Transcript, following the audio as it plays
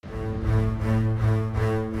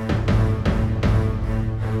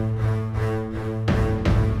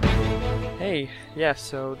Yeah,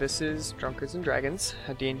 so this is Drunkards and Dragons,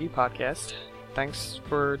 a D&D podcast. Thanks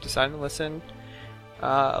for deciding to listen.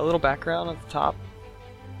 A little background at the top.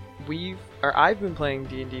 I've been playing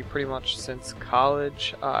D&D pretty much since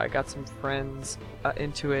college. I got some friends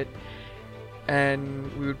into it,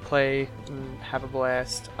 and we would play and have a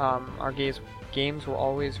blast. Our games were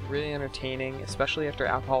always really entertaining, especially after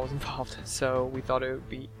alcohol was involved. So we thought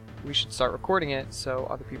we should start recording it so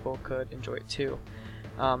other people could enjoy it too.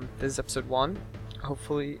 This is episode 1.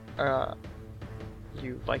 Hopefully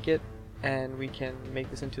you like it, and we can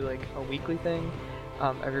make this into like a weekly thing.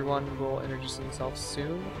 Everyone will introduce themselves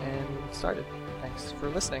soon and start it. Thanks for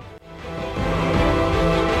listening.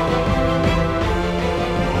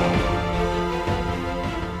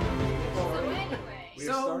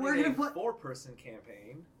 So we're gonna play 4-person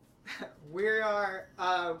campaign.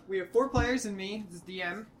 We have 4 players and me, this is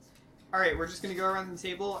DM. Alright, we're just gonna go around the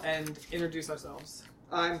table and introduce ourselves.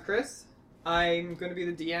 I'm Chris. I'm gonna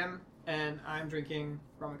be the DM, and I'm drinking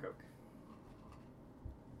rum and coke.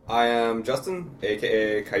 I am Justin,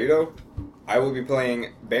 aka Kaiudo. I will be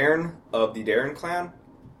playing Bairn of the Darren clan.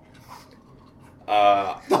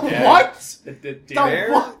 What? The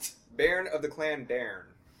What? Bairn of the clan Darren.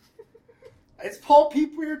 It's Paul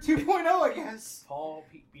Peepweir 2.0, I guess. Paul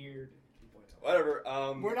Beard. Whatever.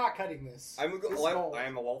 We're not cutting this. I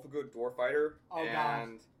am a lawful good dwarf fighter, Oh,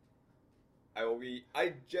 and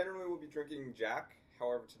I generally will be drinking Jack.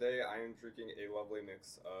 However, today I am drinking a lovely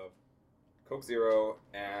mix of Coke Zero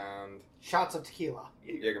and Shots of tequila.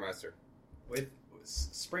 Jägermeister.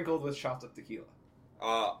 Sprinkled with shots of tequila.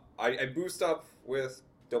 I boost up with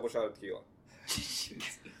double shot of tequila.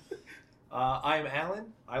 I am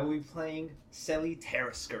Alan. I will be playing Selly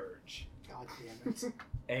Terra Scourge, God damn it.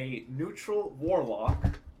 a neutral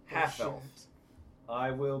warlock, half Oh, elf. I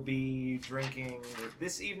will be drinking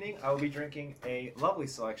this evening. I will be drinking a lovely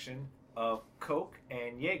selection of Coke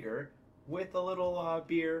and Jaeger with a little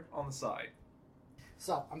beer on the side.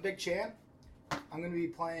 So, I'm Big Chan. I'm going to be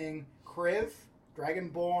playing Kriv,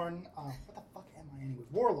 Dragonborn. What the fuck am I anyway?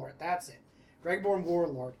 Warlord, that's it. Dragonborn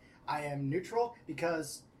Warlord. I am neutral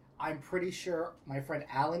because I'm pretty sure my friend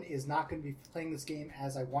Alan is not going to be playing this game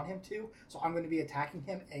as I want him to, so I'm going to be attacking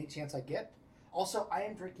him any chance I get. Also, I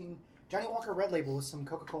am drinking Johnny Walker Red Label with some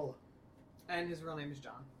Coca-Cola. And his real name is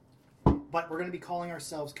John. But we're going to be calling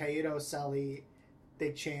ourselves Kaiudo, Selly,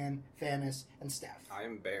 Big Chan, Fanis, and Steph. I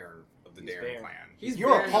am Bairn of the He's Darren Bairn. clan. You're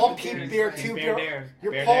a Baron Paul of the Peep Darren Beer clan. 2. Bear Darren.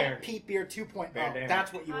 You're Bear Paul Darren. Peep Beer 2.0. Bear Darren.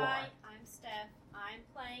 That's what you Hi, are. I'm Steph. I'm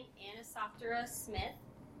playing Anasophora Smith.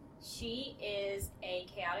 She is a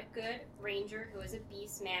chaotic good ranger who is a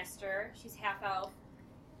beast master. She's half elf,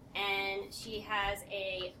 and she has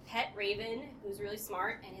a pet raven who's really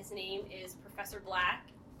smart, and his name is Professor Black.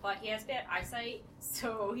 But he has bad eyesight,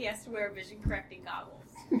 so he has to wear vision correcting goggles.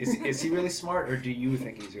 Is he really smart, or do you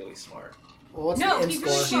think he's really smart? Well, what's No, the int he's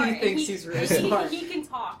score? really smart. She thinks he's really smart. He can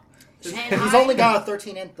talk. And He's only got a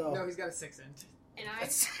 13 int, though. No, he's got a 6 int. And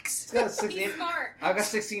That's 6. He's got a 16. he's smart. I've got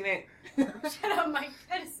 16-8. Shut up, my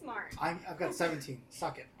pet is smart. I've got 17.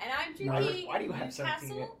 Suck it. And I'm No, drinking why do you have 17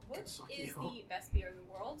 Newcastle, yet? which Fuck is you. the best beer in the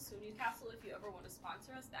world. So Newcastle, if you ever want to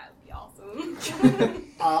sponsor us, that would be awesome.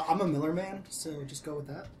 I'm a Miller man, so just go with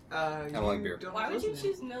that. I like beer. Don't Why would you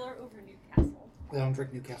listen. choose Miller over Newcastle? I don't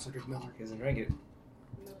drink Newcastle, I drink Miller. He doesn't drink it.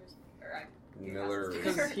 Miller's or Miller.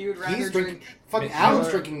 Because he would rather He's drink. drinking. Fucking Miller- Alan's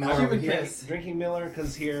drinking Miller over Human here. piss. Drinking Miller,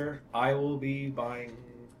 because here I will be buying.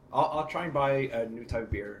 I'll try and buy a new type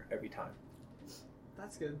of beer every time.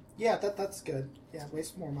 That's good. Yeah, that's good. Yeah,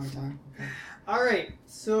 waste more of my time. Alright,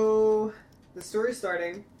 so the story's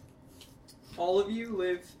starting. All of you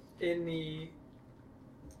live in the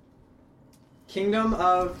kingdom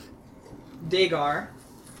of Dagar.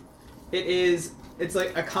 It's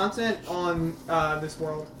like a continent on this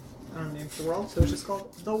world. I don't know the name for the world, so it's just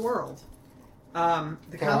called the world.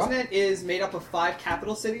 The continent is made up of 5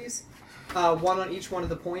 capital cities, one on each one of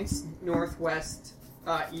the points, north, west,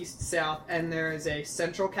 east, south, and there is a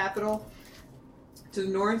central capital. To the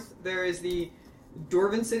north, there is the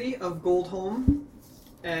Dwarven city of Goldholm,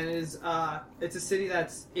 and it's a city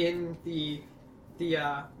that's in the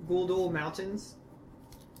Guldul Mountains.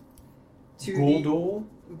 Gouldul?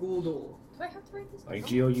 Guldul. Do I have to write this? Like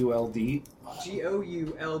down? Gouldul.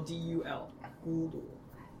 Gouldul. Guldul.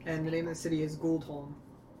 And the name of the city is Goldholm.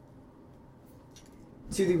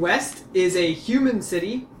 To the west is a human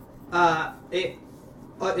city. It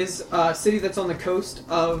is a city that's on the coast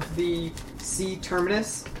of the sea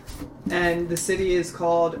terminus, and the city is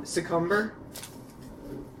called Succumber.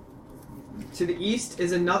 To the east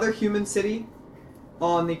is another human city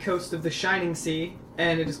on the coast of the Shining Sea,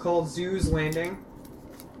 and it is called Zhu's Landing.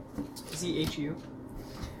 ZHU.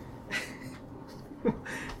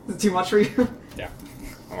 Is it too much for you?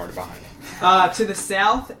 I'm already behind. To the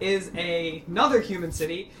south is another human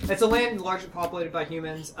city. It's a land largely populated by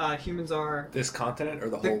humans. Humans are This continent or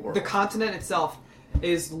the whole world? the continent itself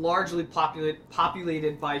is largely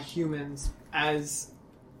populated by humans as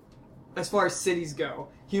far as cities go.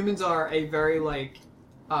 Humans are a very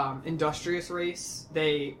industrious race.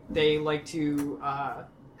 They like to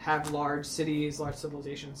have large cities, large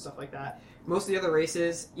civilizations, stuff like that. Most of the other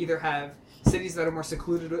races either have cities that are more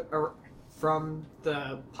secluded from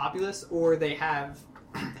the populace, or they have,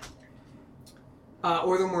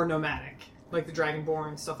 or they're more nomadic, like the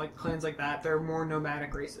Dragonborn, stuff like clans like that. They're more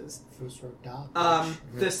nomadic races.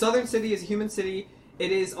 The southern city is a human city.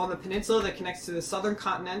 It is on the peninsula that connects to the southern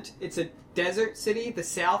continent. It's a desert city. The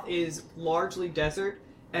south is largely desert,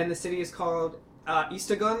 and the city is called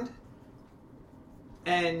Istagund.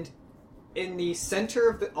 And in the center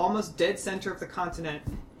of the almost dead center of the continent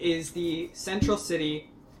is the central city.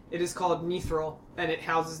 It is called Mithril, and it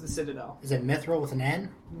houses the Citadel. Is it Mithril with an N?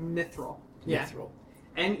 Mithril. Yeah. Mithril.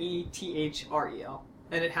 Nethrel.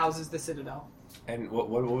 And it houses the Citadel. And what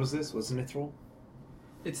was this? What's Mithril?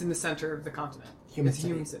 It's in the center of the continent. Human it's a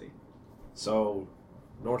city. human city. So,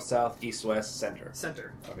 north, south, east, west, center.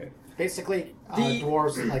 Center. Okay. Basically, The-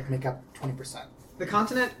 dwarves make up 20%. The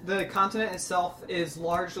continent itself is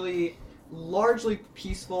largely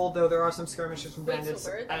peaceful, though there are some skirmishes from Wait, so bandits.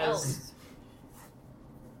 where are the as elves?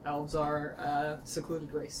 elves are a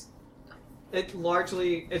secluded race. It's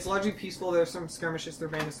largely peaceful. There's some skirmishes through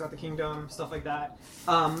bandits throughout the kingdom, stuff like that.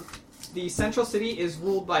 The central city is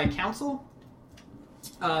ruled by a council.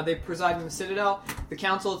 They preside in the Citadel. The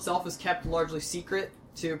council itself is kept largely secret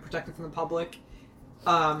to protect it from the public.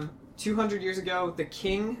 200 years ago, the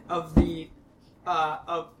king of the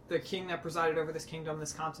king that presided over this kingdom,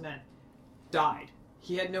 this continent, died.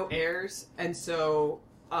 He had no heirs, and so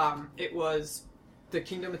the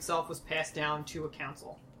kingdom itself was passed down to a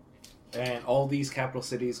council And all these capital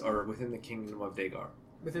cities are within the kingdom of Dagar.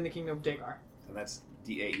 within the kingdom of Dagar. And that's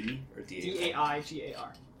D-A-E or D-A-I?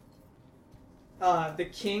 Daigar. The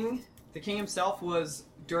king himself was,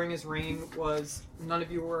 during his reign, none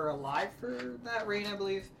of you were alive for that reign, I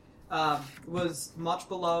believe, was much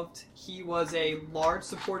beloved. He was a large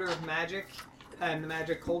supporter of magic and the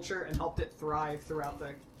magic culture and helped it thrive throughout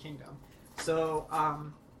the kingdom. So,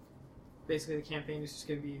 basically the campaign is just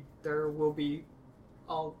going to be, there will be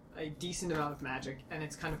a decent amount of magic, and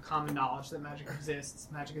it's kind of common knowledge that magic exists,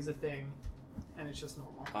 magic is a thing, and it's just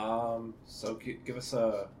normal. So give us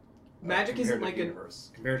a Magic isn't comparative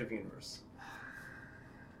like comparative universe.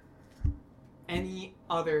 any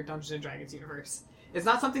other Dungeons and Dragons universe. It's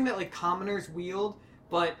not something that commoners wield,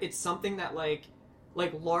 but it's something that like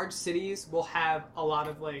large cities will have a lot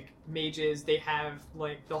of mages. They'll have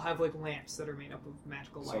lamps that are made up of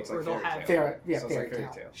magical So light, it's like or they'll fairy have tale. Fairy So it's like tale.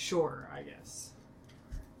 fairy tale. sure, I guess.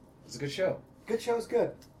 It's a good show. Good show's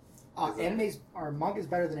good. Animes or manga's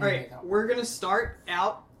better than All anime right, though. we're gonna start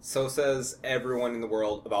out So says everyone in the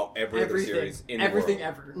world about every other series in everything the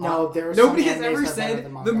world. ever. No, there's Nobody some has animes ever that are better said than the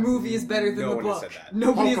manga. movie is better than No the one has book. said that.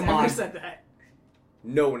 Nobody has Pokemon. ever said that.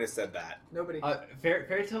 No one has said that. Nobody.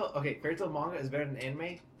 Fairy tale. Okay, fairy tale manga is better than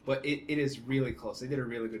anime, but it is really close. They did a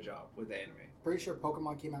really good job with the anime. Pretty sure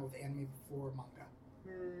Pokemon came out with anime before manga.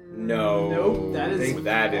 No. Nope, that is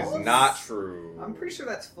false. Not true. I'm pretty sure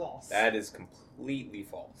that's false. That is completely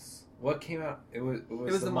false. What came out? It was It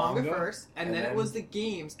was the manga first, and then it was the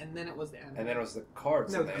games, and then it was the anime. and then it was the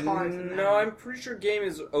cards. No, and the then- cards. No, I'm pretty sure game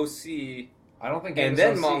is OC, I don't think. Game and was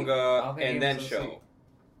then OC. I manga, don't think and Game then was show. OC.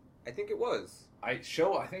 I think it was. I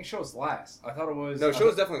think show was last. I thought it was. No, show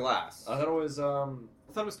was definitely last. I thought it was. I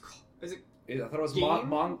thought it was. Is it I thought it was Game?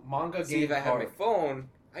 manga See, game if I had my card. phone,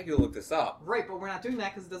 I could look this up. right? But we're not doing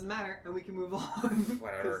that because it doesn't matter, and we can move on.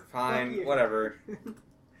 Whatever, 'Cause fine, fuck you. whatever.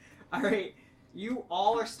 All right, you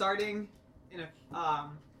all are starting in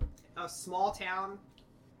a small town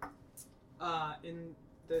in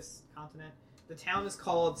this continent. The town is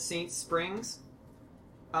called Saint Springs.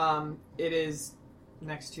 It is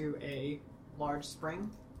next to a large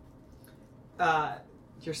spring.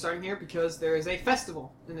 You're starting here because there is a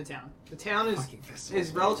festival in the town. The town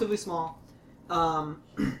is relatively small.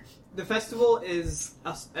 The festival is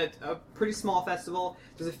a pretty small festival.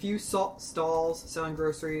 There's a few stalls selling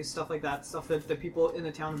groceries, stuff like that, stuff that the people in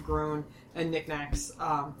the town have grown, and knickknacks,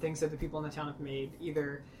 things that the people in the town have made,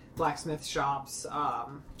 either blacksmith shops,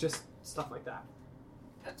 just stuff like that.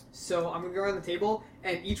 So I'm going to go around the table,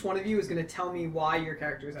 and each one of you is going to tell me why your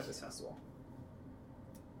character is at this festival.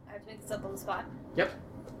 I have to make this up on the spot. Yep.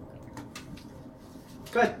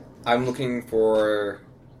 Good. I'm looking for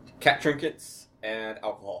cat trinkets and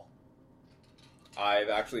alcohol. I've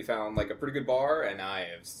actually found like a pretty good bar, and I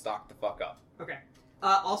have stocked the fuck up. Okay.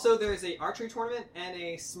 Also, there's a archery tournament and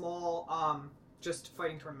a small, just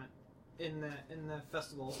fighting tournament in the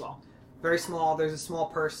festival as well. Very small. There's a small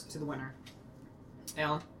purse to the winner.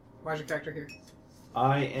 Alan, why's your character here?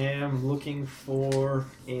 I am looking for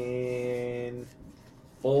in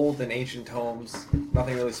old and ancient tomes,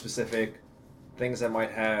 nothing really specific, things that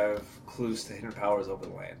might have clues to hidden powers over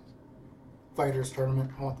the land. Fighters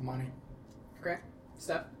tournament. I want the money. Okay.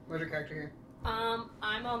 Steph, why's your character here? I'm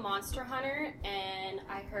a monster hunter, and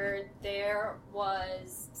I heard there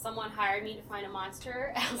was someone hired me to find a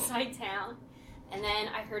monster outside town. And then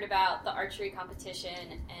I heard about the archery competition,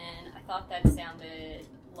 and I thought that sounded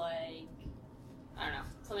like, I don't know,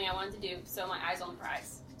 something I wanted to do, so my eye's on the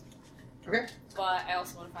prize. Okay. But I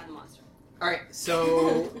also want to find the monster. Alright,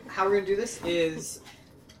 so how we're going to do this is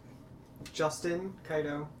Justin,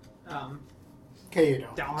 Kaido, Kaido.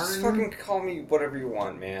 Just Darn. fucking call me whatever you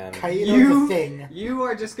want, man. Kaido the thing. You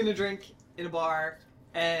are just going to drink in a bar,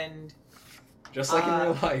 and Just like in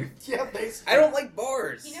real life. Yeah, basically. I don't like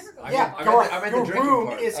bars. He never goes I to Yeah, the meant- bar. I meant your the drinking room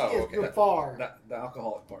part. is Okay. your bar. The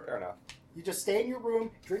alcoholic part. Fair enough. You just stay in your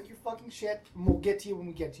room, drink your fucking shit, and we'll get to you when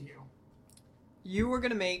we get to you. you are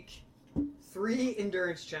going to make 3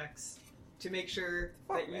 endurance checks to make sure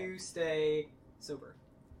Fuck, that man. you stay sober.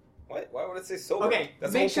 What? Why would it say sober? Okay,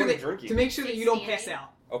 That's to the whole make sure point that of drinking. to make sure that you don't pass Standing.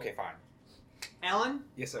 out. Okay, fine. Alan,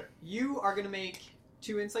 Yes, sir. you are going to make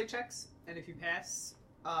 2 insight checks, and if you pass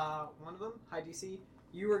one of them, high DC,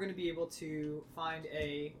 you are going to be able to find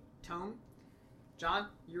a tome. John,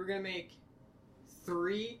 you're going to make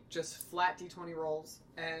 3 just flat D20 rolls,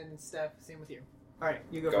 and Steph, same with you. All right,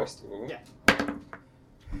 you go first. Ooh. Yeah.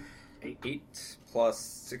 8 plus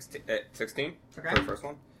 16, 16 Okay. for the first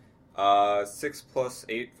one. 6 plus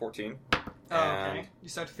 8, 14. Oh, And okay. You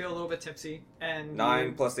start to feel a little bit tipsy, and 9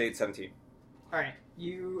 you- plus 8, 17. All right,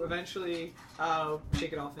 you eventually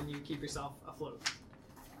shake it off, and you keep yourself afloat.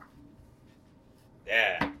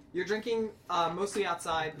 Yeah. You're drinking mostly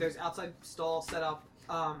outside. There's outside stalls set up,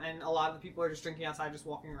 and a lot of the people are just drinking outside, just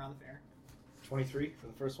walking around the fair. 23 for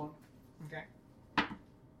the first one. Okay.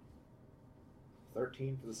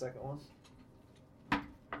 13 for the second one.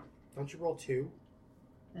 Don't you roll 2?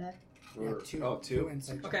 Yeah, Or- 2. Oh, 2? 2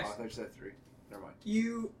 insight. Okay. Oh, I thought you said 3. Never mind.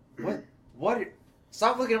 You What? What?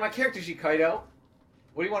 Stop looking at my character sheet, Kaido.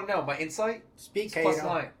 What do you want to know? My insight? Speak, It's Kaido. plus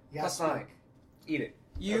 9. Yeah, Plus speak. 9. Eat it.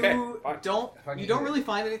 you Okay, fine. don't If I can you don't hear it. really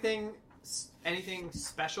find anything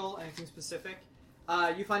special, anything specific.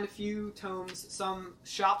 You find a few tomes, some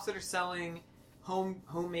shops that are selling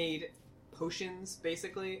homemade potions,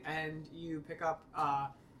 basically, and you pick up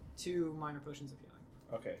 2 minor potions of healing.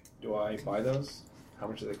 Okay. Do I buy those? How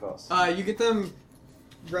much do they cost? You get them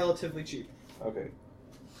relatively cheap. Okay.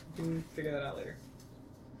 You can figure that out later.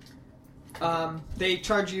 They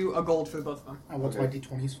charge you a gold for the both of them. What's Okay. my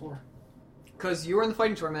D20s for? Because you were in the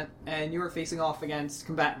fighting tournament, and you were facing off against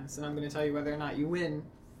combatants, and I'm going to tell you whether or not you win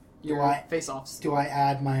your Do I- face-offs. Do I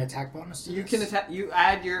add my attack bonus to You this? can you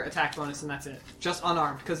add your attack bonus, and that's it. Just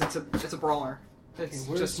unarmed, because it's a brawler. Okay, It's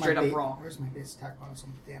where's just my straight up brawl. Where's my base attack bonus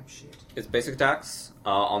on the damn sheet? It's basic attacks.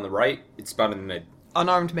 On the right, it's about in the mid.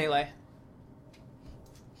 Unarmed melee.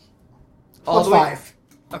 Plus the way- 5.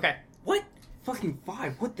 Okay. What? Fucking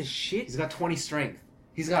 5. What the shit? He's got 20 strength.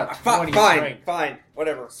 He's got Fine, 20 strength. fine.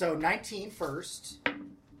 Whatever. So 19 first.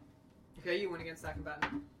 Okay, you win against that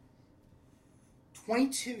combatant.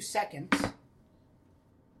 22 second.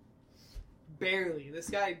 Barely. This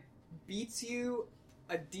guy beats you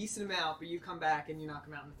a decent amount, but you come back and you knock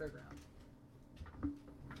him out in the 3rd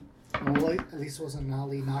round. Well, at least it wasn't an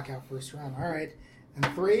Ali knockout first round. All right, and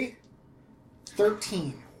 3,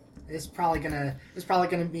 13. It's probably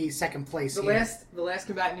gonna be second place. The here. last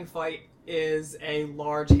combatant you fight is a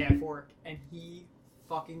large half orc, and he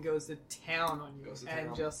fucking goes to town on you Goes to and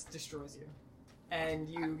town. just destroys you, and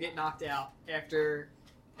you get knocked out after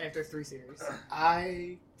 3 series.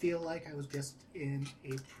 I feel like I was just in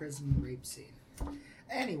a prison rape scene.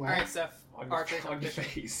 Anyway, All right, Steph, On archer your, on your competition.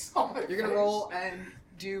 face. Oh my You're gonna face. roll and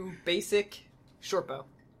do basic short bow,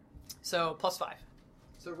 so plus 5.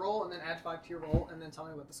 So roll and then add 5 to your roll, and then tell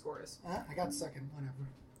me what the score is. I got second. Whatever.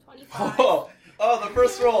 25. Oh, the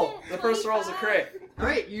first roll. The first roll is a crit. All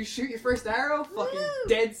right, you shoot your first arrow, fucking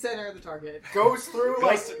dead center of the target. Goes through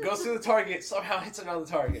like Goes through the target, somehow hits another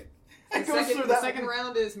target. it The goes through second that second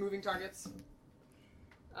round is moving targets.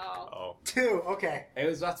 Oh. Oh. 2. Okay. It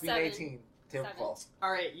was about to be 7. 18. Tim 7. falls.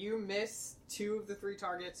 All right, you miss 2 of the 3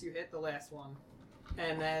 targets. You hit the last one,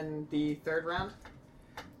 and then the 3rd round.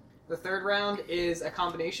 The 3rd round is a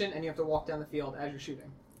combination, and you have to walk down the field as you're shooting.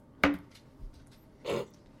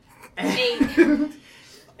 Eight.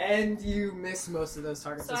 And you miss most of those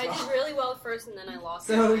targets So as I well. did really well first, and then I lost.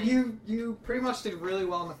 So mine. you pretty much did really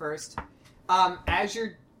well in the first. As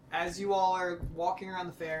you all are walking around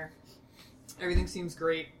the fair, everything seems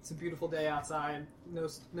great. It's a beautiful day outside.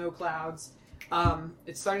 No clouds.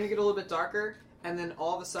 It's starting to get a little bit darker, and then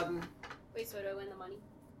all of a sudden, Wait, so do I win the money?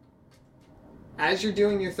 as you're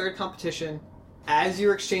doing your third competition, as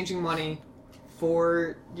you're exchanging money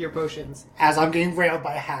for your potions, As I'm getting railed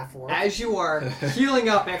by a half-orc. as you are healing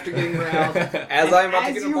up after getting railed, As and I'm about to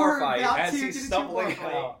as get a you bar were fight. about As to he's get into a stumbling bar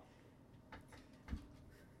fight, out.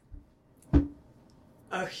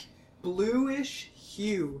 a bluish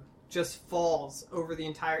hue just falls over the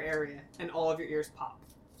entire area, and all of your ears pop.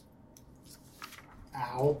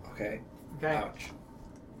 Ow. Okay. Okay, Ouch.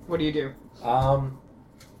 what do you do?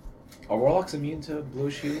 Are warlocks immune to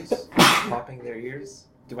bluish hues? Popping their ears?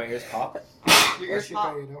 Do my ears pop? Your ears Bless you,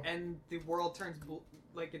 pop, Kaito. and the world turns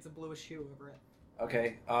like it's a bluish hue over it.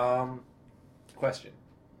 Okay. Question.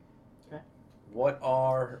 Okay. What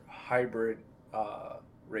are hybrid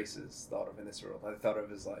races thought of in this world? I thought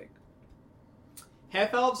of as like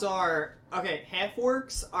Half elves are half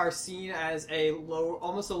orcs are seen as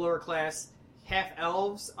almost a lower class. Half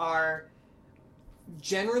elves are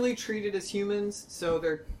generally treated as humans, so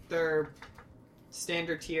they're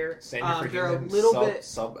standard tier. standard for they're humans, a little bit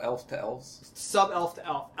sub elf to elves. sub elf to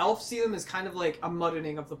elf. Elves see them as kind of like a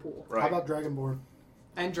muddening of the pool. Right. How about Dragonborn?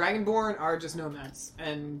 And Dragonborn are just nomads,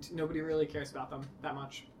 and nobody really cares about them that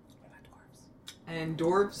much. And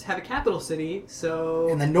dwarves have a capital city, so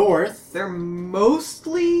In the north, they're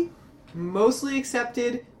mostly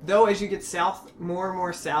accepted. Though as you get south, more and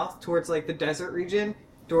more south towards like the desert region,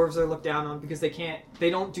 dwarves are looked down on because they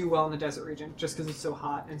don't do well in the desert region just because it's so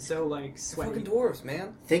hot and so like sweaty. Fucking dwarves,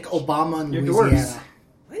 man. think Obama in You're Louisiana. dwarves.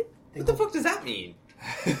 What? Think What the fuck does that mean?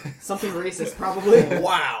 Something racist, probably.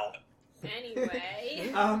 Wow.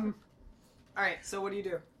 Anyway. All right. So what do you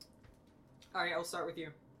do? All right, I'll start with you.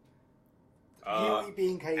 You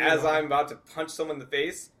being Kaito. As I'm about to punch someone in the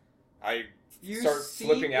face, I start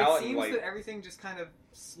flipping out It and seems like. that everything just kind of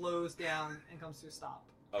slows down and comes to a stop.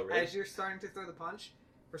 Oh, really? As you're starting to throw the punch,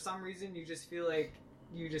 for some reason you just feel like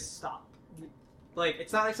you just stop. Like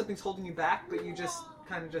it's not like something's holding you back, but you just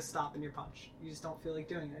kind of just stop in your punch. You just don't feel like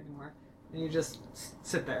doing it anymore, and you just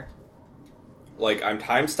sit there. Like I'm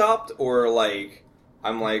time stopped, or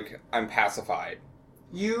I'm pacified.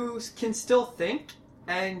 You can still think,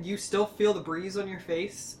 and you still feel the breeze on your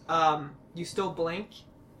face. You still blink.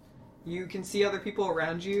 You can see other people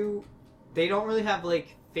around you. They don't really have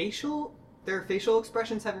like their facial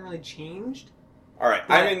expressions haven't really changed. All right,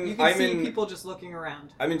 But you can see people just looking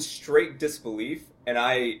around. I'm in straight disbelief, and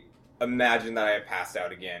I imagine that I have passed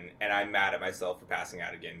out again, and I'm mad at myself for passing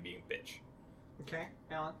out again, being a bitch. Okay,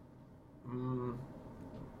 Alan.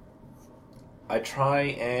 I try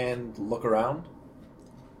and look around.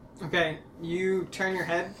 Okay, you turn your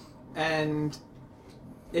head, and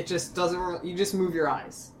it just doesn't. You just move your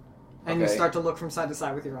eyes, and you Okay. start to look from side to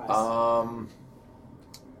side with your eyes.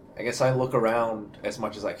 I guess I look around as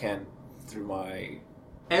much as I can through my cone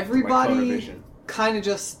of Everybody vision. kind of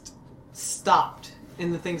just stopped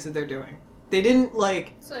in the things that they're doing. They didn't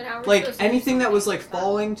like So now we're like supposed to do anything that was like something.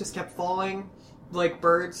 falling just kept falling, like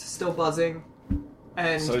birds still buzzing,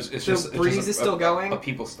 and So it's the just breeze is still going. A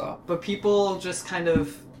people stop. But people just kind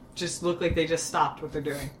of just look like they just stopped what they're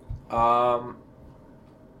doing. I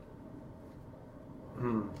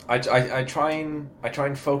try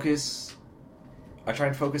and focus. I try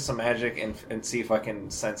and focus some magic and see if I can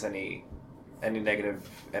sense any negative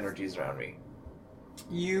energies around me.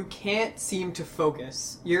 You can't seem to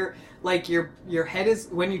focus. Your head is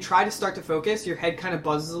when you try to start to focus, your head kind of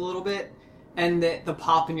buzzes a little bit, and the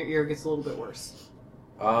pop in your ear gets a little bit worse.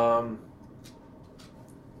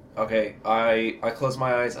 Okay, I close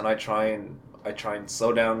my eyes and I try and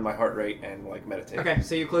slow down my heart rate and like meditate. Okay,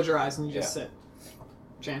 so you close your eyes and you just sit.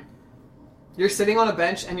 Jan, you're sitting on a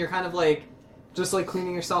bench and you're kind of like just like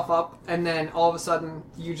cleaning yourself up, and then all of a sudden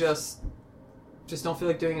you just don't feel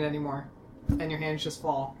like doing it anymore, and your hands just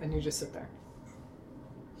fall and you just sit there.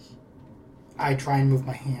 I try and move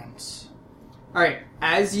my hands. All right,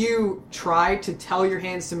 as you try to tell your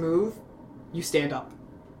hands to move, you stand up.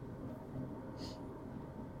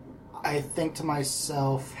 I think to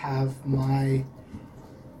myself, have my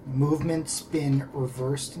movements been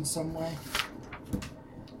reversed in some way?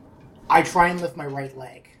 I try and lift my right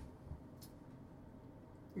leg.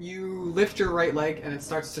 You lift your right leg and it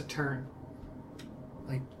starts to turn,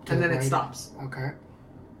 Like, to and the then it right. stops. Okay.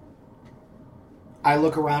 I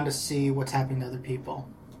look around to see what's happening to other people.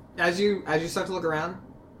 As you start to look around,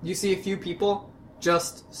 you see a few people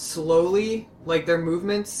just slowly, like their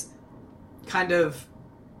movements kind of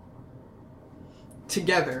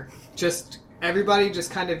together. Just everybody just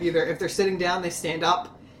kind of either, if they're sitting down, they stand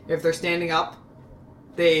up. If they're standing up,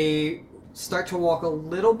 they start to walk a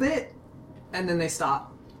little bit, and then they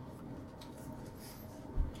stop.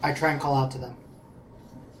 I try and call out to them.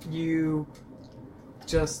 You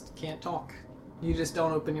just can't talk. You just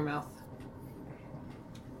don't open your mouth.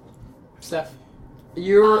 Steph, as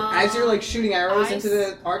you're like shooting arrows into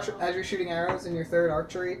the as you're shooting arrows in your third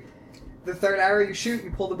archery, the third arrow you shoot, you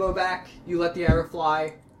pull the bow back, you let the arrow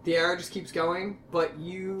fly. The arrow just keeps going, but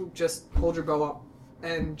you just hold your bow up,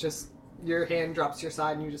 and just your hand drops to your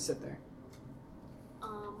side, and you just sit there.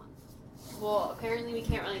 Well, apparently we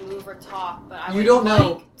can't really move or talk, but I You would don't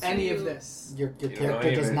know like any to- of this. Your don't know character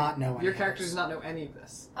any of does it. not know. Your character does not know any of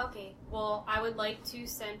this. Okay, well, I would like to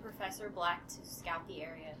send Professor Black to scout the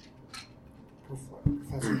area.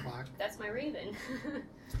 Professor Black. That's my raven.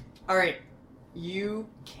 All right, you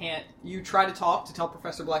can't. You try to talk to tell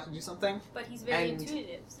Professor Black to do something. But he's very And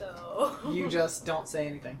intuitive, so... You just don't say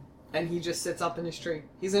anything. And he just sits up in his tree.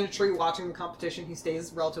 He's in a tree watching the competition. He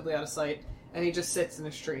stays relatively out of sight. And he just sits in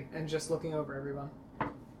his tree and just looking over everyone.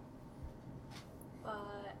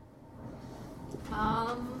 But...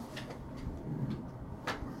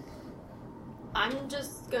 I'm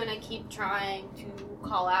just gonna keep trying to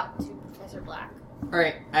call out to Professor Black.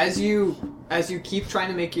 Alright, as you keep trying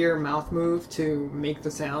to make your mouth move to make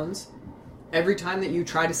the sounds, every time that you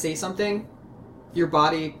try to say something, your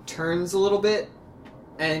body turns a little bit,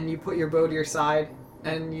 and you put your bow to your side,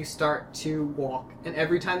 and you start to walk. And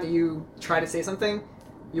every time that you try to say something,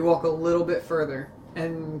 you walk a little bit further.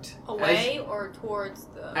 And Away or towards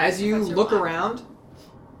the... as you Professor look Black? around,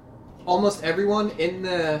 almost everyone in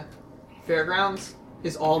the fairgrounds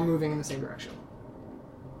is all moving in the same direction.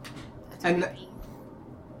 That's and creepy.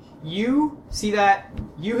 You see that,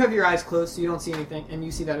 you have your eyes closed so you don't see anything, and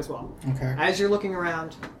you see that as well. Okay. As you're looking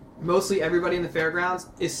around, mostly everybody in the fairgrounds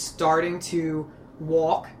is starting to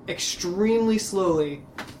walk extremely slowly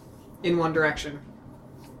in one direction.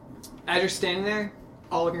 As you're standing there,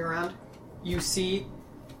 all looking around, you see,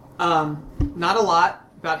 not a lot,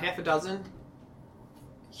 about half a dozen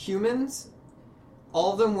humans,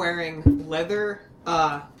 all of them wearing leather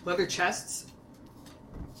chests.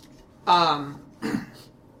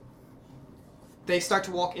 They start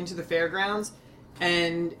to walk into the fairgrounds,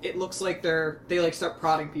 and it looks like they start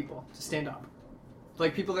prodding people to stand up.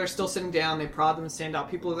 Like people that are still sitting down, they prod them to stand up.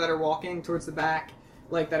 People that are walking towards the back,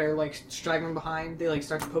 that are straggling behind, they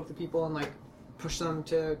start to poke the people and push them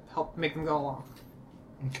to help make them go along.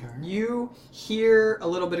 Okay. You hear a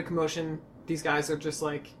little bit of commotion. These guys are just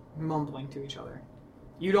mumbling to each other.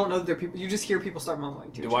 You don't know that they're people. You just hear people start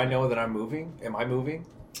mumbling to each Do I other. know that I'm moving? Am I moving?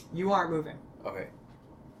 You aren't moving. Okay.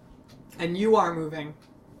 And you are moving,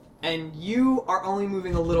 and you are only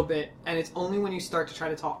moving a little bit, and it's only when you start to try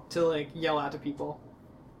to talk, to yell out to people.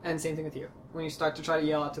 And same thing with you. When you start to try to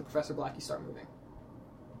yell out to Professor Black, you start moving.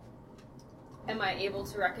 Am I able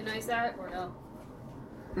to recognize that, or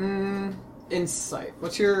no? Insight.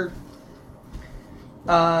 What's your...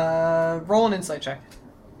 roll an insight check.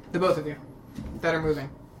 The both of you that are moving.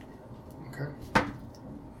 Okay.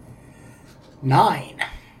 9.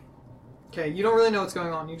 Okay, you don't really know what's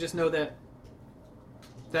going on. You just know that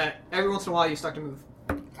every once in a while you start to move.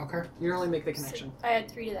 Okay. You don't really make the connection. I had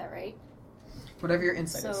 3 to that, right? Whatever your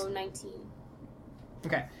insight is. So 19.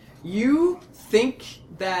 Okay. You think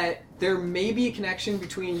that there may be a connection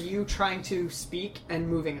between you trying to speak and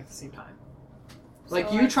moving at the same time. Like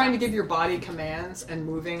So you I trying to thought- give your body commands and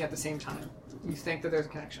moving at the same time. You think that there's a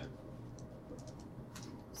connection.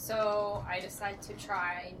 So I decide to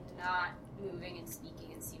try not moving and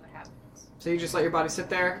speaking and see what happens. So you just let your body sit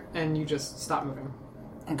there and you just stop moving.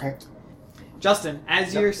 Okay. Justin,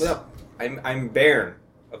 as you're... What's up? I'm Bairn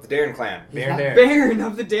of the Darren clan. Bairn Darren. Bairn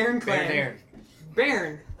of the Darren clan. Darren.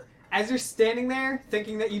 Bairn, as you're standing there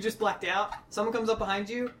thinking that you just blacked out, someone comes up behind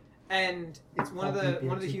you, and it's one of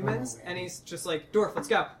the humans, and he's just like, Dorf, let's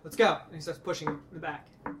go, and he starts pushing you in the back.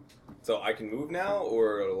 So I can move now,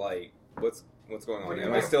 or what's going What on? do you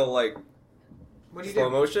Am I do? still What do you slow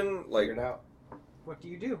do? motion? Figure it out. What do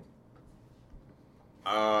you do?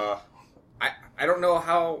 I don't know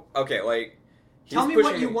how. Okay, he's Tell me what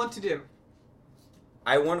pushing you me. want to do.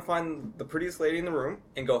 I want to find the prettiest lady in the room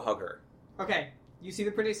and go hug her. Okay, you see the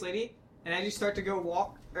prettiest lady, and as you start to go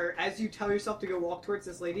walk, or as you tell yourself to go walk towards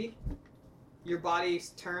this lady, your body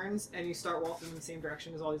turns and you start walking in the same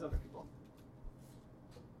direction as all these other people.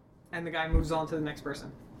 And the guy moves on to the next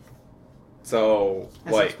person So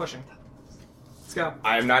and starts pushing. Let's go.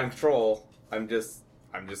 I'm not in control. I'm just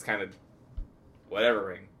kind of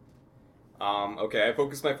whatevering. Okay, I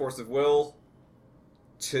focus my force of will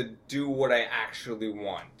to do what I actually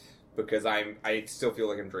want because I still feel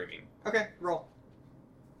like I'm dreaming. Okay, roll.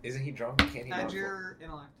 Isn't he drunk? Can't he Add not? your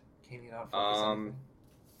intellect. Can he not focus on anything?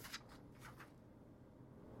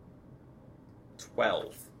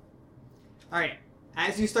 12. Alright,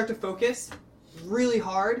 as you start to focus really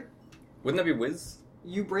hard, Wouldn't that be whiz?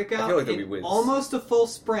 you break I out feel like that'd be in whiz. almost a full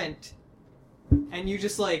sprint, and you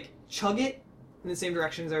just like chug it in the same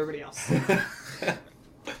direction as everybody else. I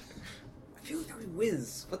feel like that would be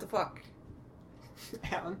whiz. What the fuck?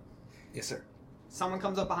 Alan, Yes, sir. someone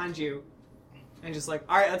comes up behind you and just like,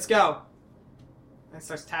 alright, let's go. And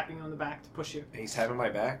starts tapping you on the back to push you. He's tapping my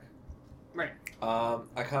back. Right.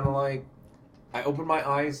 I kind of like. I open my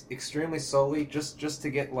eyes extremely slowly, just to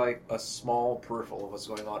get like a small peripheral of what's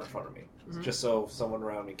going on in front of me, Mhm. just so someone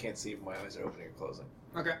around me can't see if my eyes are opening or closing.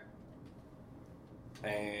 Okay.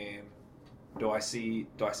 And do I see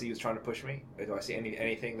who's trying to push me? Or do I see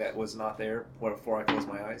anything that was not there before I closed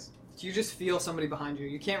my eyes? You just feel somebody behind you.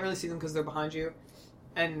 You can't really see them because they're behind you,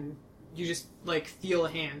 and you just like feel a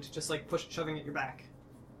hand just like shoving at your back.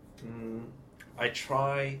 I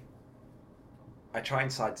try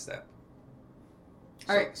and sidestep.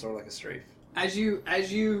 All right. Sort of like a strafe. As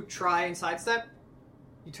you try and sidestep,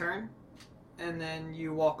 you turn, and then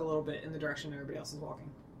you walk a little bit in the direction everybody else is walking.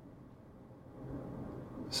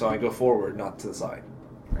 So I go forward, not to the side.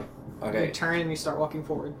 Okay. You turn and you start walking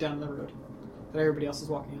forward down the road that everybody else is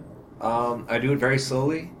walking in. I do it very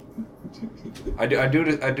slowly. I do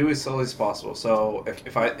it as slowly as possible. So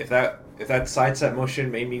if that sidestep motion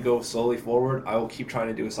made me go slowly forward, I will keep trying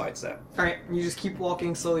to do a sidestep. All right, you just keep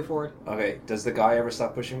walking slowly forward. Okay. Does the guy ever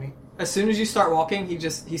stop pushing me? As soon as you start walking,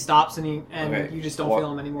 he stops and Okay. you just don't Well,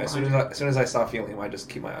 feel him anymore. As soon behind as I stop feeling him, I just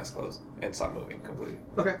keep my eyes closed and stop moving completely.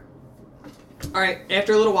 you. Okay. All right.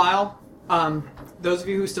 After a little while, those of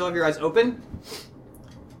you who still have your eyes open,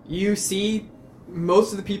 you see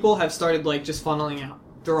most of the people have started like just funneling out.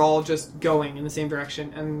 They're all just going in the same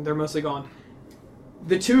direction, and they're mostly gone.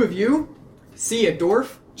 The two of you see a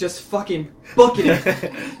dwarf just fucking bucketing,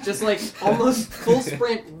 just like almost full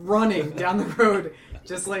sprint running down the road,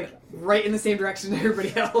 just like right in the same direction as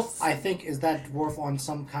everybody else. I think, is that dwarf on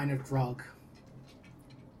some kind of drug?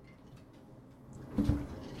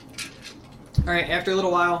 All right. After a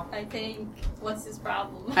little while, I think. What's his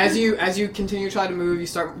problem? as you continue to try to move, you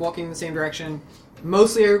start walking in the same direction.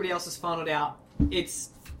 Mostly everybody else is funneled out. It's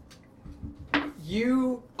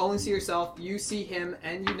you only see yourself. You see him,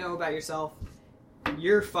 and you know about yourself.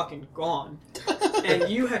 You're fucking gone, and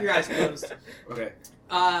you have your eyes closed. Okay.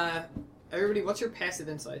 Everybody, what's your passive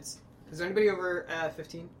insights? Is there anybody over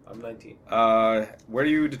 15? I'm 19. Where do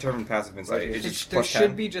you determine passive insight? It's just There plus should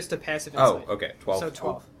 10? be just a passive insight. Oh, okay. 12. So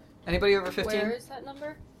 12. Anybody over 15? Where is that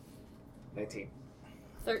number? 19.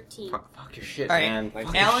 13. Fuck your shit, All right. man.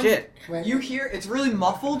 Fuck Alan, your shit. You hear it's really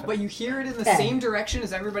muffled, but you hear it in the 10. same direction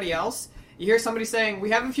as everybody else. You hear somebody saying,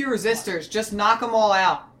 "We have a few resistors. Just knock them all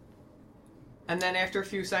out." And then after a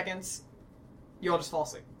few seconds, you all just fall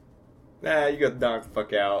asleep. Nah, you got knocked the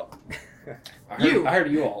fuck out. You. I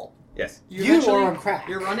heard you all. Yes. You You eventually- are on crack.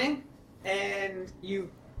 You're running, and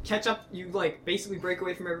you catch up. You like basically break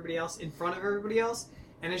away from everybody else in front of everybody else.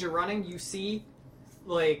 And as you're running, you see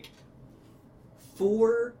like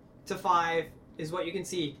 4 to 5 is what you can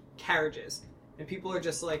see carriages, and people are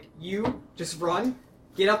just like, you just run,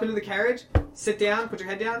 get up into the carriage, sit down, put your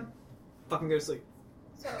head down, fucking go to sleep.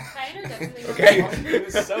 So, I know definitely what Okay. I want. He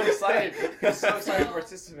was so excited. He was so excited to So,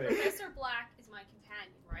 participate. Professor Black is my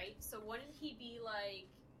companion, right? So wouldn't he be like,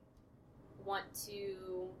 want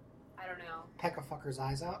to, I don't know. Peck a fucker's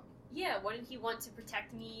eyes out. Yeah, wouldn't he want to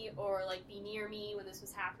protect me or like be near me when this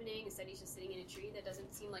was happening? Instead, he's just sitting in a tree. That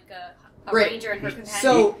doesn't seem like a Right. ranger and her companion.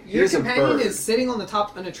 So your Here's a companion bird. is sitting on the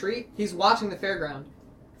top of a tree. He's watching the fairground.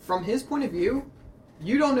 From his point of view,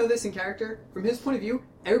 you don't know this in character. From his point of view,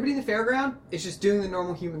 everybody in the fairground is just doing the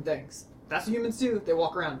normal human things. That's what humans do. They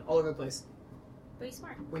walk around all over the place. But he's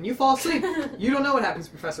smart. When you fall asleep, you don't know what happens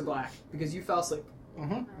to Professor Black because you fell asleep.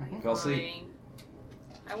 Mm-hmm. Alright, Fell asleep. fine.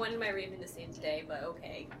 I wanted my raven to save today, but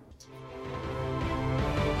okay.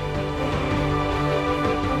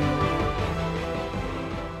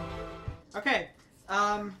 Okay.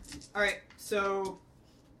 All right. So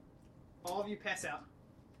all of you pass out.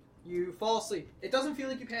 You fall asleep. It doesn't feel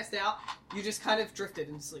like you passed out. You just kind of drifted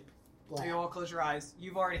into sleep. So you all close your eyes.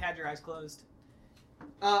 You've already had your eyes closed.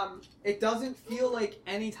 It doesn't feel like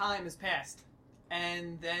any time has passed,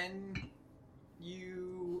 and then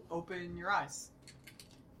you open your eyes.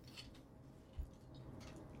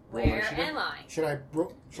 Roll Where initiative. am I? Should I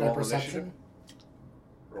Roll perception?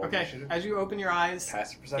 Roll Okay. initiative. As you open your eyes,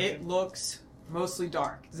 Passive it perception. looks mostly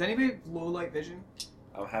dark. Does anybody have low light vision?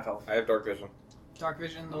 I'm half elf. I have dark vision. dark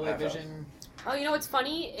vision, low Oh, light half elf. vision. Oh, you know what's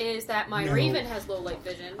funny is that my No. Raven has low light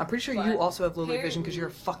vision. I'm pretty sure but you also have low light vision because apparently- you're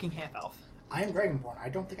a fucking half elf. I am Dragonborn. I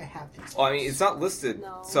don't think I have these. Well, I mean, it's not listed,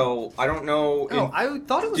 No. so I don't know. Oh, I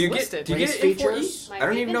thought it was do you listed. get? Do you Race get it in 4E? features? My I don't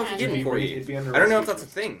even Raven know if you has get it in it. 4E. It'd be under I don't know race if that's a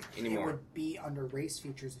features. thing It anymore. would be under race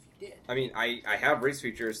features if you did. I mean, I have race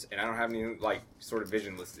features, and I don't have any like sort of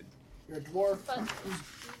vision listed. You're a dwarf.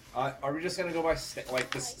 But Are we just gonna go by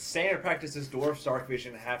the standard practice is dwarves, dark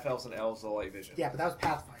vision, half elves, and elves, low light vision? Yeah, but that was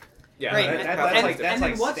Pathfinder. Yeah, Right, that's and, like- that's and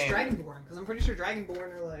like then what's standard. Dragonborn? Because I'm pretty sure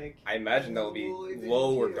Dragonborn are like. I imagine that'll be Low vision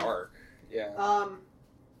low or too. dark. Yeah. All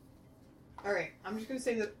right, I'm just gonna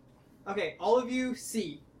say that. Okay, all of you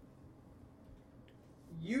see.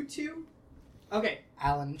 You two. Okay.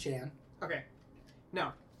 Alan Chan. Okay.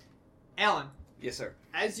 No. Alan, Yes, sir.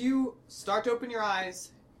 as you start to open your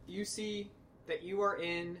eyes, you see that you are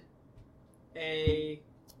in a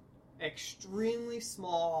extremely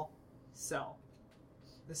small cell.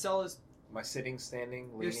 The cell is Am I sitting, standing,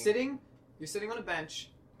 leaning? you're sitting on a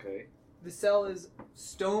bench. Okay. The cell is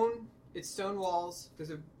stone, it's stone walls.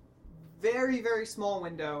 There's a very, very small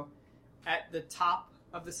window at the top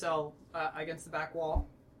of the cell against the back wall.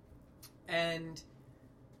 And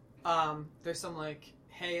there's some like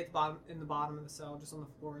hay at the bottom of the cell, just on the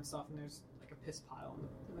floor and stuff, and there's like a piss pile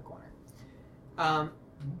in the corner.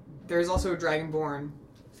 There's also a Dragonborn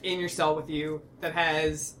in your cell with you that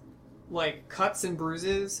has like cuts and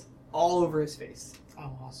bruises all over his face.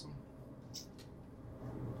 Oh, awesome.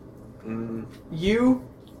 You,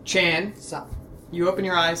 Chan, So, you open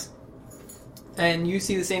your eyes, and you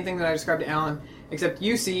see the same thing that I described to Alan, except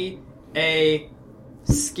you see a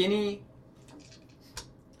skinny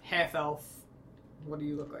half-elf. What do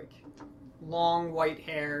you look like? Long white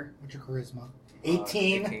hair. what's your charisma?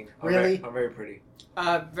 18? 18. Really? I'm very pretty.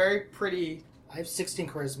 Very pretty I have 16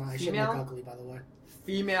 charisma. I shouldn't Female? look ugly, by the way.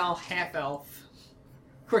 female half-elf.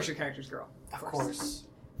 Of course your character's a girl. Of course.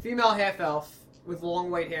 Female half-elf with long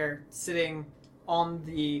white hair sitting on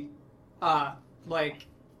the, like,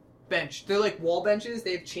 bench. They're like wall benches.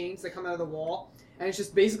 They have chains that come out of the wall. And it's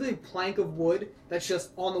just basically a plank of wood that's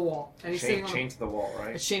just on the wall. And he's sitting on Chained to the wall,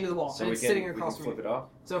 right? it's chained to the wall. So and we it's can, sitting we across can from flip you. it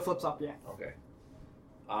up? So it flips up, yeah. Okay.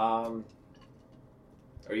 Are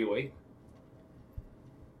you awake?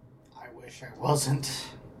 I wish I wasn't.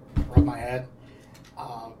 Rub my head.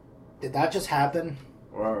 Did that just happen?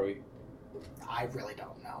 Where are we? I really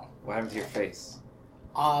don't know. What happened to your face?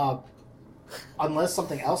 Unless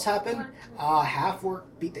something else happened,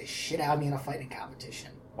 Half-Orc beat the shit out of me in a fighting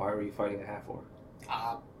competition. Why were you fighting a half-orc?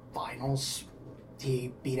 Finals.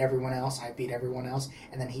 He beat everyone else, I beat everyone else,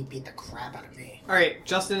 and then he beat the crap out of me. Alright,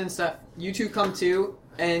 Justin and Steph, you two come to,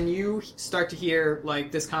 and you start to hear,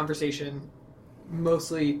 like, this conversation,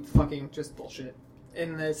 mostly fucking just bullshit.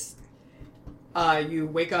 In this, you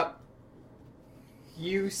wake up,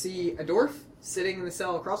 you see a dwarf sitting in the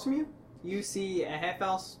cell across from you, you see a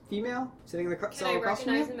half-elf female sitting in the Can cell I across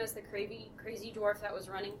from you. recognize him as the crazy dwarf that was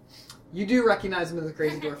running? You do recognize him as the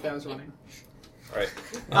crazy dwarf that was running.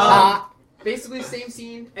 Alright. Basically, same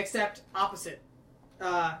scene, except opposite.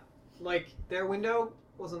 Like, their window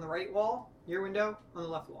was on the right wall, your window on the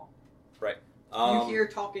left wall. You hear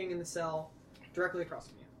talking in the cell directly across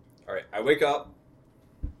from you. Alright, I wake up,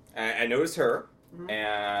 and I notice her, Mhm.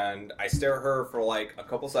 and I stare at her for like a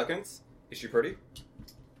couple seconds. Is she pretty?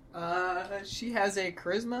 She has a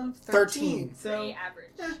charisma of 13. So, Pretty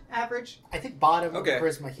average. average. I think bottom Okay. of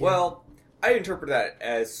charisma here. Well, I interpret that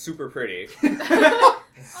as super pretty.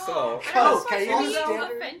 So, Cuz, can you also,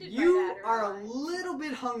 stand- offended You by that, or are a what? little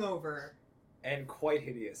bit hungover. And quite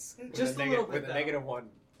hideous. With Just a little bit, With a though. -1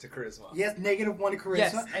 to charisma. Yes, -1 charisma.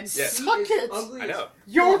 Yes, and Yes. she Suck is it. ugly I know.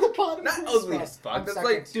 You're the bottom Not charisma. ugly as fuck. I'm That's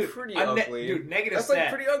second. like Dude, pretty a ne- ugly. dude, negative That's stat. like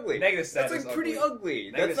pretty ugly. Negative stat That's is like pretty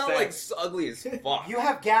ugly. Negative That's not stat. like ugly as fuck. You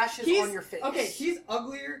have gashes He's- on your face. Okay, he's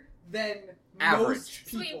uglier than Average. most So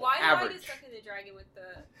people. wait, why do I Average. get stuck in the dragon with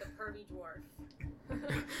the pervy dwarf?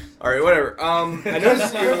 Alright, whatever. I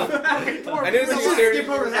noticed you. I noticed you staring skip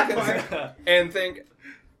over that seconds. part. And think.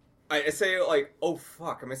 I say, like, oh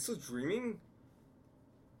fuck, am I still dreaming?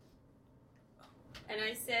 And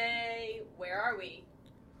I say, where are we?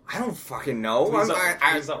 I don't fucking know. Please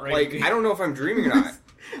I'm don't rate like, me. I don't know if I'm dreaming or not.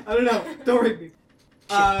 I don't know. Don't rate me.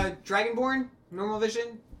 Dragonborn, normal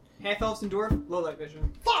vision, half elves and dwarf, low light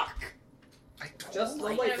vision. Fuck! Just low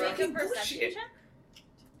Can light I make a vision. perception bullshit. check?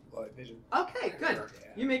 Light vision. Okay, good.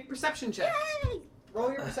 You make perception check.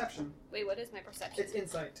 Roll your perception. Wait, what is my perception? It's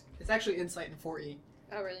insight. It's actually insight in 4E.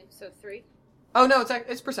 Oh, really? So 3? Oh no,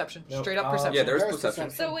 it's perception. No, Straight up perception. Yeah, there's There's perception.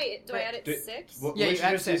 perception. So wait, do I add it Do- 6? What, Yeah, what you should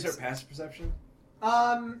add just use 6. her passive perception?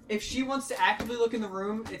 If she wants to actively look in the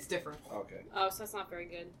room, it's different. Okay. Oh, so that's not very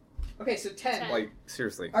good. Okay, so 10. 10. Like,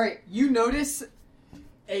 seriously. All right, you notice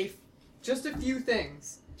just a few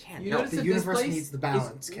things. You No, notice the that universe this place needs the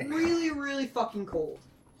balance, is Kate. really, really fucking cold.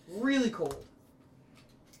 Really cold.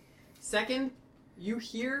 Second, you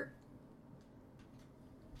hear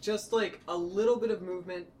just like a little bit of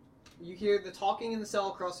movement. You hear the talking in the cell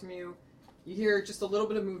across from you. You hear just a little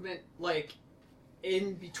bit of movement, like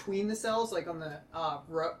in between the cells, like on the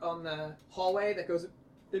on the hallway that goes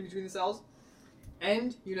in between the cells.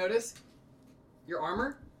 And you notice your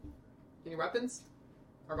armor and your weapons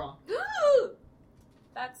are gone.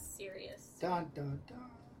 That's serious. Dun, dun, dun.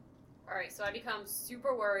 Alright, so I become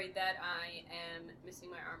super worried that I am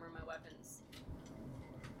missing my armor and my weapons.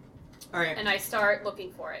 All right. And I start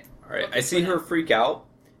looking for it. All right, Looking I see for her them. freak out,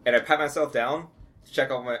 and I pat myself down to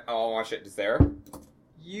check all my shit is there.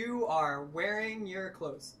 You are wearing your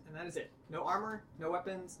clothes, and that is it. No armor, no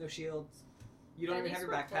weapons, no shields. You don't At even have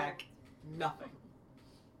least your we're backpack. Nothing.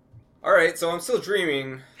 All right, so I'm still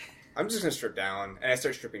dreaming. I'm just gonna strip down, and I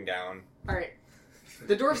start stripping down. All right.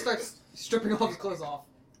 The dwarf starts stripping all his clothes off.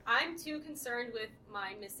 I'm too concerned with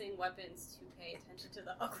my missing weapons to pay attention to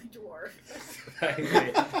the ugly dwarf.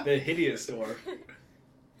 The hideous dwarf. All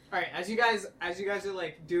right. As you guys are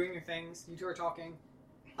like doing your things, you two are talking.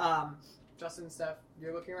 Justin and Steph,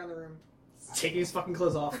 you're looking around the room, taking his fucking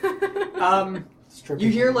clothes off. Stripping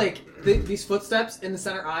You hear him. like these footsteps in the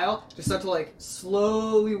center aisle just start to like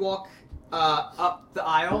slowly walk up the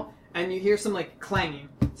aisle, and you hear some like clanging.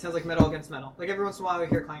 It sounds like metal against metal. Like every once in a while, you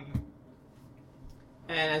hear clanging.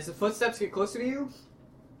 And as the footsteps get closer to you,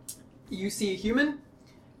 you see a human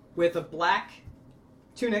with a black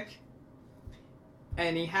tunic,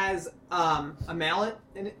 and he has a mallet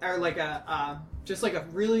in it, or like just like a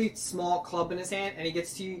really small club in his hand, and he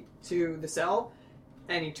gets to the cell,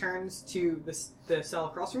 and he turns to the cell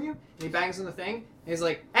across from you, and he bangs on the thing, and he's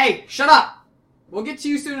like, "Hey, shut up! We'll get to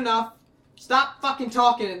you soon enough. Stop fucking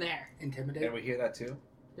talking in there." Intimidate. And we hear that too?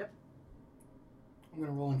 I'm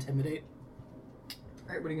gonna roll intimidate.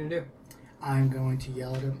 Alright, what are you gonna do? I'm going to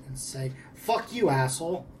yell at him and say, "Fuck you,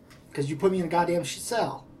 asshole," because you put me in a goddamn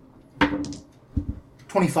cell.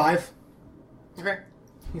 25. Okay.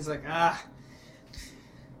 He's like,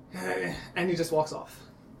 and he just walks off.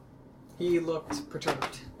 He looked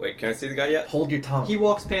perturbed. Wait, can I see the guy yet? Hold your tongue. He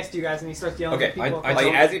walks past you guys and he starts yelling Okay, at people. I Like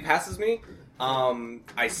don't- as he passes me,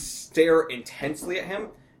 I stare intensely at him,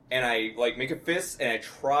 and I like make a fist, and I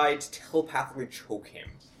try to telepathically choke him.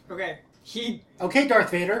 Okay. He Okay,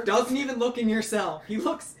 Darth Vader. doesn't even look in your cell. He's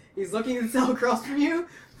looking at the cell across from you,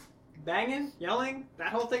 banging, yelling, that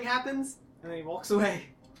whole thing happens, and then he walks away.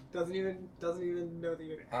 Doesn't even know that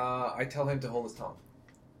you're there. I tell him to hold his tongue.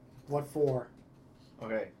 What for?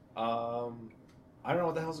 Okay. I don't know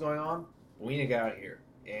what the hell's going on. We need to get out of here,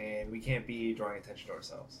 and we can't be drawing attention to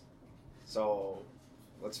ourselves. So,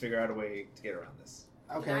 let's figure out a way to get around this.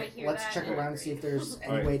 I Okay, hear let's that check and around I and see if agree. there's any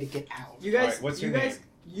Alright. way to get out. You guys, Alright, what's you your guys,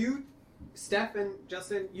 name? Steph and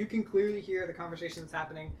Justin, you can clearly hear the conversation that's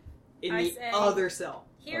happening in I the say- other cell.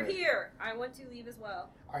 Here, Alright. here. I want to leave as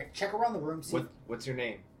well. Alright, check around the room. See. What's your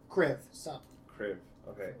name? Kriv. Sup. Crib.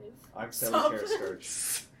 Okay. I'm Stop. Sally Scourge.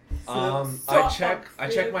 Stop. I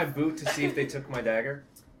check my boot to see if they took my dagger.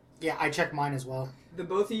 Yeah, I checked mine as well. The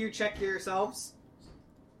both of you check yourselves.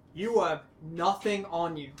 You have nothing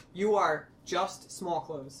on you. You are just small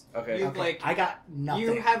clothes. Okay. You have like I got nothing.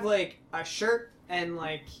 you have like a shirt and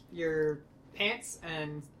like your pants,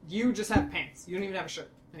 and you just have pants. You don't even have a shirt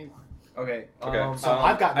anymore. Okay. Okay. So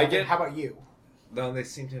I've got I nothing. get- How about you? No, they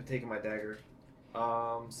seem to have taken my dagger.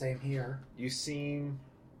 Same here. You seem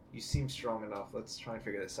strong enough. Let's try and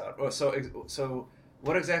figure this out. Oh, so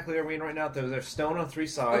what exactly are we in right now? There's stone on three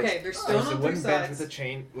sides. Okay, there's stone There's on a three wooden bench sides. with a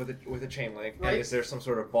chain with a chain link. Right. And is there some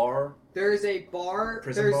sort of bar? There is a bar.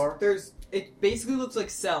 Prison there's, bar? There's. It basically looks like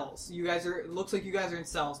cells. It looks like you guys are in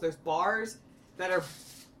cells. There's bars that are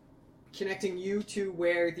connecting you to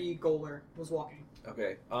where the Goaler was walking.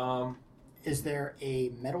 Okay. Is there a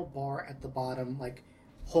metal bar at the bottom, like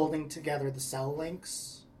holding together the cell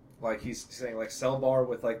links? Like he's saying, like cell bar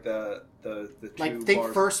with like the two Like think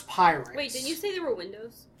bars. first pirates. Wait, did you say there were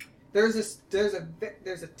windows? There's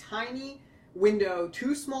a tiny window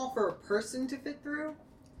too small for a person to fit through,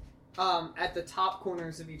 at the top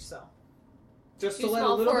corners of each cell, just Too to let a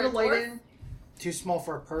small little for bit a of light dwarf? in. Too small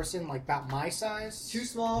for a person, like about my size. Too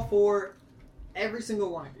small for every single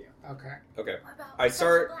one of you. Okay. Okay. What about I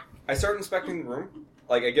start- Black? I start inspecting the room.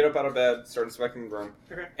 Like I get up out of bed, start inspecting the room,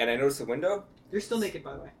 Okay. and I notice the window. You're still naked,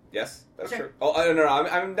 by the way. Yes, that's Okay. true. Oh, I don't know.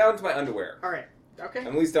 I'm down to my underwear. All right. Okay. I'm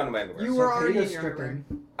at least down to my underwear. You were So already in Kato's your underwear.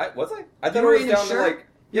 stripping. Was I? I You thought were I was in a down to shirt? like.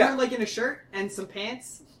 You Yeah. were like in a shirt and some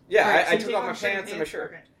pants. Yeah, All right, so I you took take off my a shirt pants and my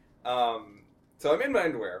shirt. Okay. So I'm in my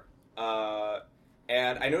underwear.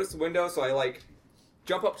 And I noticed the window, so I like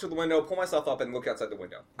jump up to the window, pull myself up, and look outside the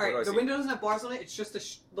window. All What do I right, the see? window doesn't have bars on it. It's just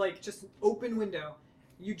just an open window.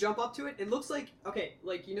 You jump up to it. It looks like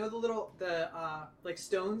like you know the like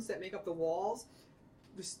stones that make up the walls.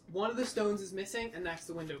 One of the stones is missing, and that's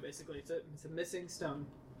the window. Basically, it's a missing stone.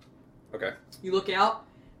 Okay. You look out,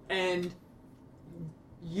 and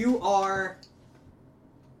you are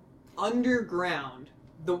underground.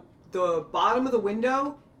 The bottom of the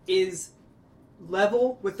window is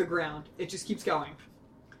level with the ground. It just keeps going.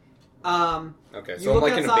 Okay, You so I'm look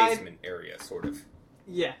like in a outside- basement area, sort of.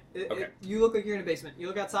 Yeah. Okay. You look like you're in a basement. You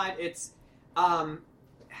look outside. It's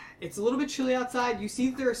a little bit chilly outside. You see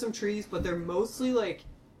that there are some trees, but they're mostly like.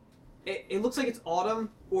 It looks like it's autumn,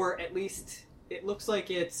 or at least it looks like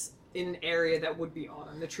it's in an area that would be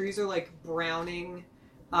autumn. The trees are like browning.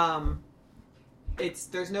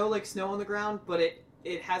 There's no like snow on the ground, but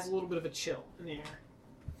it has a little bit of a chill in the air,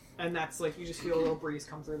 and that's like you just feel a little breeze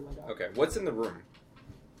come through the window. Okay, what's in the room?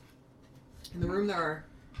 In the room there are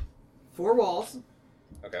 4 walls.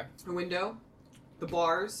 Okay. A window, the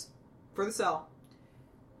bars for the cell,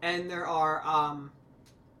 and there are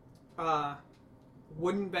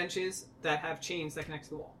wooden benches that have chains that connect to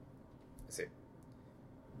the wall. I see.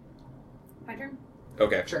 My turn.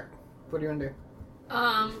 Okay. Sure. What do you want to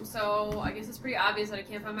do? So I guess it's pretty obvious that I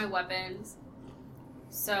can't find my weapons.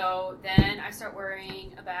 So then I start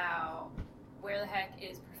worrying about where the heck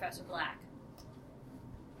is Professor Black.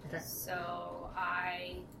 Okay. So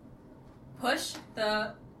I push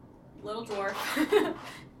the little dwarf,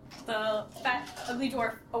 the fat, ugly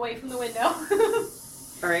dwarf, away from the window.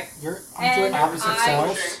 All right. Aren't you in And opposite I-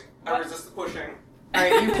 cells? I resist the pushing. All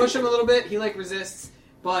right. You push him a little bit. He like resists,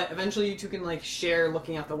 but eventually you two can like share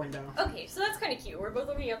looking out the window. Okay, so that's kind of cute. We're both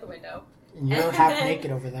looking out the window. And you're half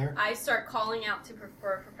naked over there. I start calling out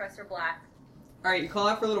for Professor Black, All right. You call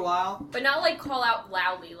out for a little while. but not like call out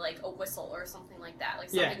loudly, like a whistle or something like that, like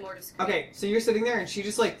something more discreet. Okay. So you're sitting there, and she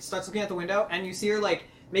just like starts looking out the window, and you see her like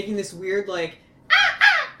making this weird like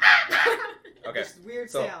Okay. this weird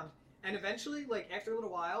so- sound, and eventually, like after a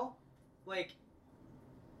little while, like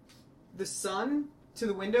the sun to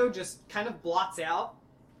the window just kind of blots out,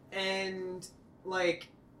 and like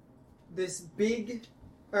this big,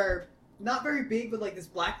 or not very big, but like this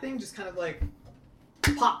black thing just kind of like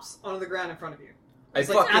pops onto the ground in front of you. I It's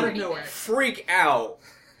like out of fucking nowhere. freak out,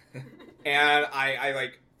 and I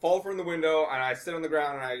like fall from the window, and I sit on the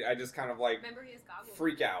ground, and I just kind of like Remember, he has goggles.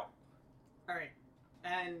 freak out. All right,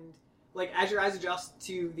 and like as your eyes adjust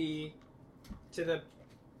to the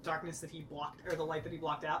darkness that he blocked, or the light that he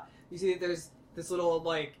blocked out, you see that there's this little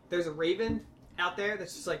like there's a raven out there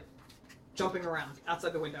that's just like jumping around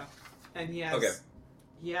outside the window, and he has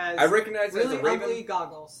I recognize it really as a raven. ugly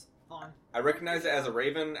goggles on. I recognize it as a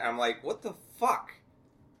raven, and I'm like, what the fuck?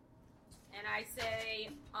 And I say,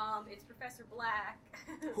 it's Professor Black.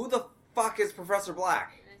 Who the fuck is Professor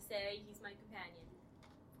Black? And I say, he's my companion.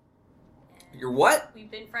 And You're what? we've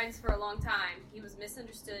been friends for a long time. He was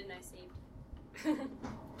misunderstood, and I saved him.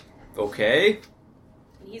 Okay.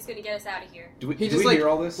 And he's gonna get us out of here. Do we, He do just we like hear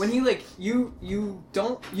all this? when he like you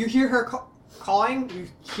hear her calling, you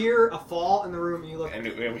hear a fall in the room, and you look And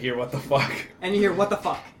we hear what the fuck? and you hear what the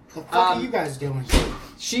fuck. The fuck are you guys doing?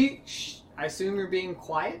 I assume you're being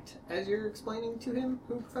quiet as you're explaining to him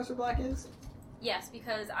who Professor Black is? Yes,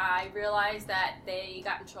 because I realized that they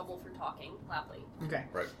got in trouble for talking loudly. Okay.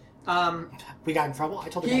 Right. We got in trouble? I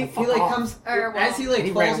told the guy He to fuck like off. comes Well, as he like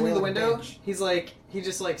he falls ran into away the like a window, bitch. he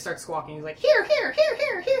just like starts squawking. He's like, here, here, here,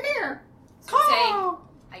 here, here, here. So I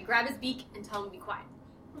say, I grab his beak and tell him to be quiet.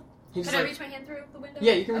 He's Can just I like, reach my hand through the window?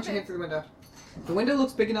 yeah, you can reach Okay. your hand through the window. The window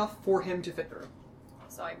looks big enough for him to fit through.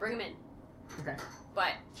 So I bring him in. Okay.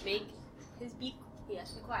 But make his beak, he has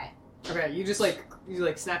to be quiet. Okay, you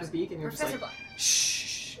snap his beak and you're just Professor like, Black.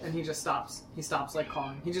 shh, and he just stops. He stops like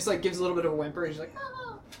calling. He just like gives a little bit of a whimper. He's like,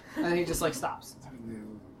 oh, and he just like stops.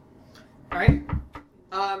 All right.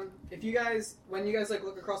 If you guys, when you guys like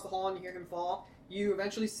look across the hall and you hear him fall, you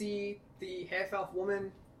eventually see the half elf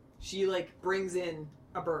woman. She like brings in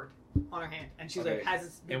a bird on her hand, and she like Okay. has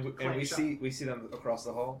its beak And we clamped shut. see them across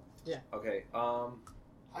the hall. Yeah. Okay.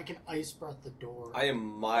 I can ice breath the door. I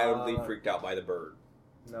am mildly freaked out by the bird.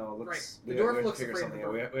 No. Let's. Right. We, The we dwarf have to looks figure afraid of something the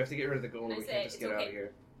out. bird. We have to get rid of the ghoul. And I We say, can't just "It's get out okay." of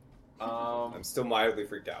here. I'm still mildly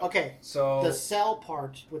freaked out. Okay, So the cell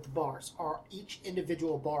part with the bars, are each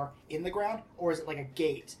individual bar in the ground, or is it like a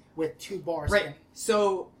gate with 2 bars in Right. it?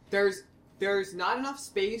 So there's not enough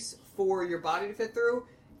space for your body to fit through.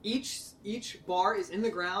 Each bar is in the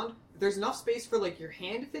ground. There's enough space for like your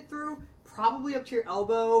hand to fit through, probably up to your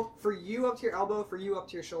elbow. For you, up to your elbow. For you, up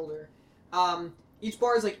to your shoulder. Each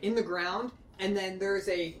bar is like in the ground, and then there's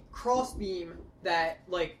a cross beam that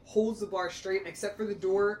like holds the bar straight, except for the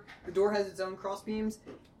door. The door has its own cross beams.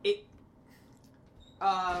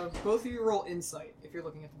 Both of you roll insight if you're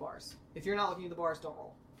looking at the bars. If you're not looking at the bars, don't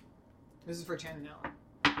roll. This is for Chan and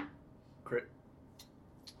Alan. Crit.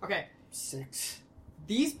 Okay, 6.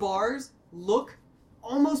 these bars look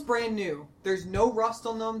almost brand new. There's no rust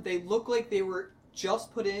on them. They look like they were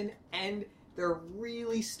just put in, and they're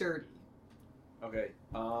really sturdy. Okay.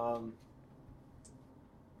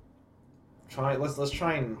 Let's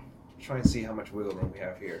try and see how much wiggle room we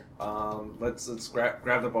have here. Let's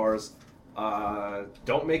grab the bars.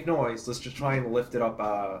 Don't make noise. Let's just try and lift it up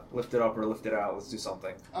or lift it out. Let's do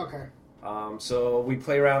something. Okay. So we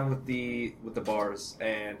play around with the bars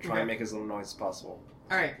and try Okay. and make as little noise as possible.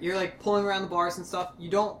 All right, you're like pulling around the bars and stuff. You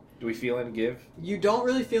don't Do we feel any give?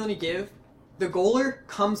 really feel any give. The goaler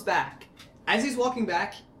comes back. As he's walking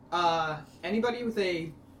back, anybody with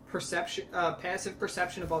a passive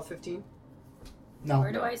perception above 15? No.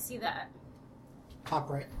 Where do I see that? Top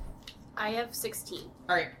right. I have 16.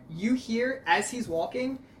 All right, you hear as he's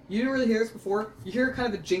walking. You didn't really hear this before. You hear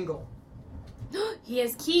kind of a jingle. He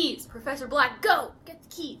has keys. Professor Black, go! Get the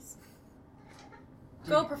keys.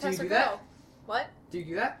 Go, Do you Professor, do go. that? What? Do you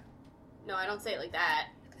do that? No, I don't say it like that.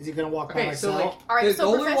 Is he gonna walk by Okay, my so cell? like All right, the so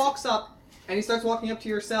goaler Professor- walks up and he starts walking up to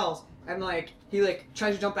your cells and like he like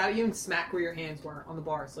tries to jump out at you and smack where your hands were on the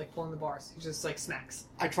bars, like pulling the bars. He just like smacks.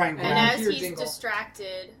 I try and And And grab. as as hear he's jingle.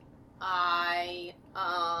 distracted, I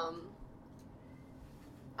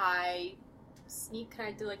sneak. Can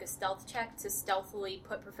I do like a stealth check to stealthily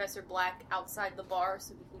put Professor Black outside the bar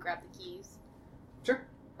so we can grab the keys? Sure.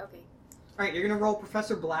 Okay. All right, you're gonna roll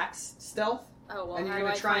Professor Black's stealth. Oh well, And you're how do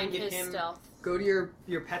gonna I try find and get his him- stealth? Go to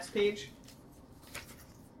your pets page.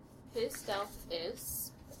 His stealth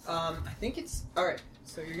is I think it's all right.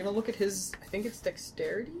 So you're gonna look at his. I think it's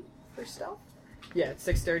dexterity for stealth. Yeah, it's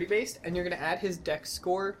dexterity based, and you're gonna add his dex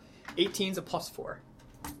score. 18's a +4.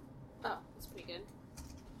 oh, that's pretty good.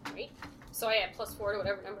 Right. So I add +4 to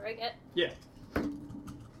whatever number I get. Yeah.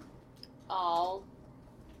 All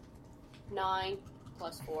 9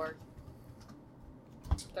 + 4.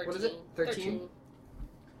 13. What is it? 13?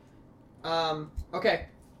 Okay.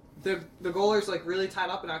 The goaler's like really tied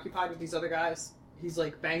up and occupied with these other guys. He's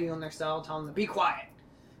like banging on their cell, telling them, "Be quiet."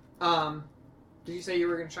 Did you say you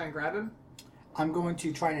were gonna try and grab him? I'm going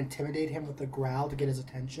to try and intimidate him with a growl to get his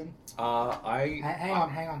attention. Hang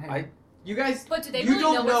on. You guys, But do they you really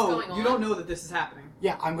don't know what's going on? You don't know that this is happening.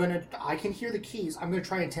 Yeah, I can hear the keys. I'm going to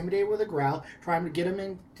try and intimidate with a growl, trying to get him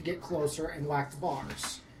in to get closer and whack the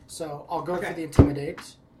bars. So I'll go Okay. for the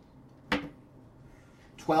intimidate.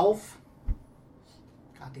 12.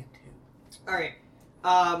 Goddamn 2. All right.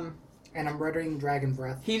 And I'm readying Dragon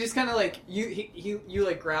Breath. He just kind of like you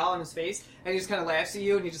like growl in his face, and he just kind of laughs at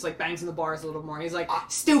you, and he just like bangs on the bars a little more. He's like,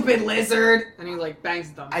 "Stupid lizard!" and he like bangs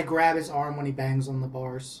at them. I grab his arm when he bangs on the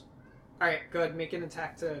bars. All right, good. Make an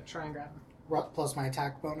attack to try and grab him. Plus my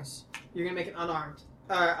attack bonus. You're gonna make it unarmed.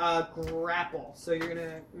 Grapple. So you're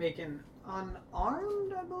gonna make an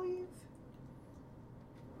unarmed, I believe.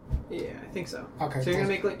 Yeah, I think so. Okay. So you're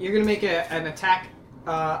gonna make an attack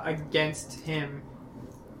against him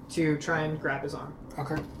to try and grab his arm.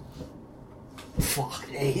 Okay. Fuck,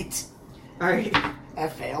 8. All right.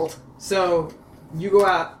 That failed. So you go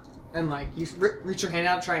out and like you reach your hand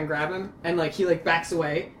out, try and grab him, and like he like backs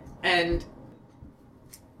away, and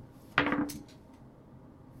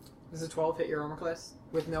does a 12 hit your armor class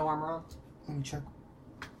with no armor on? Let me check.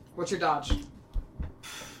 What's your dodge?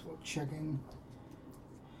 Checking.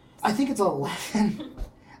 I think it's 11.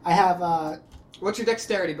 I have What's your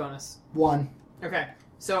dexterity bonus? 1. Okay.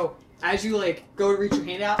 So as you like go to reach your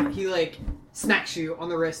hand out, he like smacks you on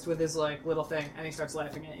the wrist with his like little thing, and he starts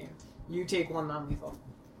laughing at you. You take 1 non-lethal.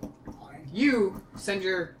 Fine. You send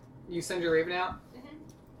your raven out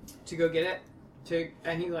to go get it.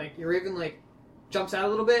 And he like your raven like jumps out a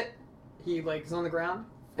little bit. He like is on the ground.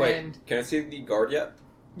 Wait, And can I see the guard yet?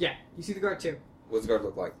 yeah, you see the guard too. What does the guard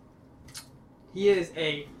look like? He is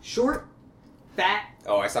a short, fat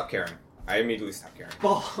Oh, I stopped caring. I immediately stopped caring.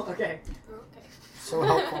 ball. Okay. Okay. So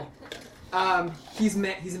helpful. He's a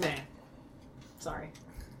man. Sorry.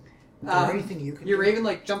 Is there anything you can Your do? raven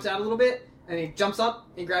like jumps out a little bit, and he jumps up,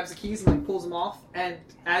 he grabs the keys and like pulls them off. And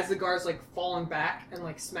as the guard's like falling back and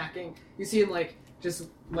like smacking, you see him like just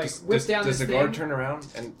like whip down Does this the thing. guard turn around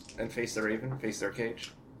and face the raven, face their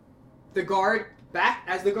cage? The guard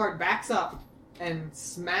backs up and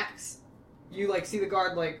smacks. You like see the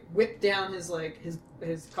guard like whip down his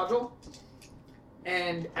cudgel,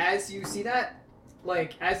 and as you see that,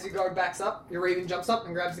 like as the guard backs up, your raven jumps up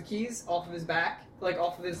and grabs the keys off of his back, like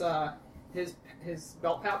off of his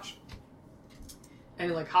belt pouch, and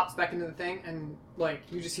he like hops back into the thing, and like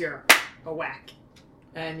you just hear a whack,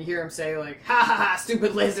 and you hear him say like, "Ha ha ha,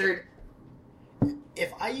 stupid lizard."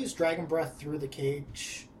 If I use Dragon Breath through the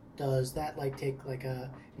cage, does that like take like a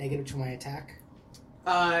negative to my attack?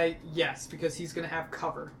 Yes, because he's gonna have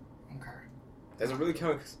cover. Okay. Does it really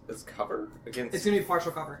count as cover against? It's gonna be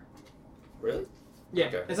partial cover. Really? Yeah,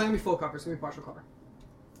 Okay. it's not gonna be full cover. It's gonna be partial cover.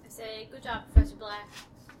 I say, good job, Professor Black.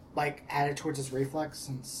 Like added towards his reflex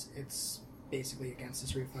since it's basically against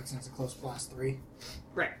his reflex and it's a close blast 3.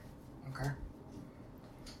 Right. Okay.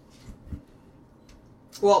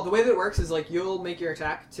 Well, the way that it works is like you'll make your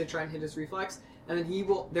attack to try and hit his reflex, and then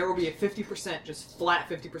there will be a 50%, just flat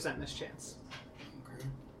 50% miss chance. Okay.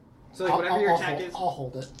 So like whatever your attack is. I'll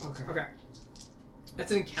hold it. Okay. Okay.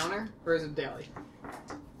 That's an encounter, or is it daily?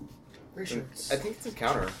 Pretty sure it's... I think it's a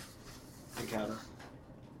counter. Encounter.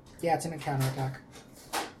 Yeah, it's an encounter attack.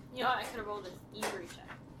 You know what? I could have rolled an thievery check.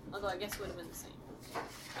 Although I guess it would have been the same.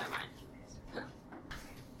 Never mind.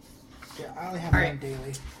 Yeah, I only have Alright. one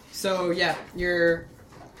daily. So yeah, your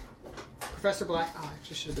Professor Black. Oh, it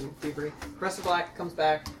just should have been thievery. Professor Black comes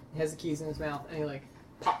back. He has the keys in his mouth, and he like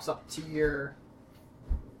pops up to your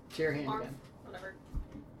hand Arm. again. Whatever.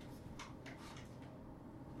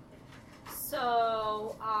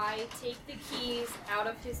 So I take the keys out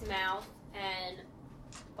of his mouth and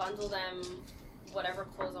bundle them, whatever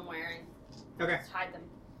clothes I'm wearing. Okay. Just hide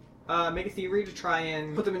them. Make a thievery to try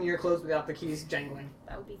and put them in your clothes without the keys jangling.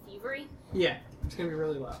 That would be thievery. Yeah, it's gonna be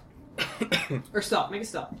really low. Or stealth. Make a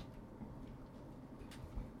stealth.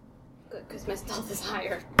 Good, because my stealth is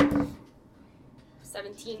higher.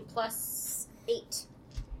 17 plus 8.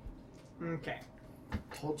 Okay.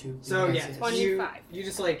 Told you. So yeah, Yes, 25. you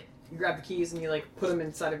just like you grab the keys and you like put them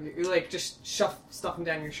inside of you like just stuff them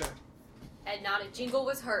down your shirt. And not a jingle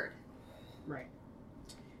was heard. Right.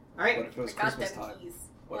 All right. What if it was I got Christmas them time? keys.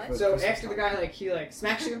 What if What? it was So Christmas after the time? guy he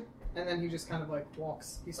smacks you, and then he just kind of like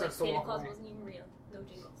walks. He Like starts to Santa walk Claus away. wasn't even real. No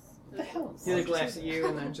jingles. No The hell? jingles. He like laughs at you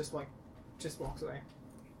and then just walks away.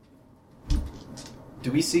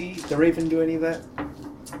 Do we see the Raven do any of that?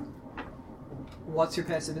 What's your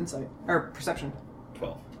passive insight or perception?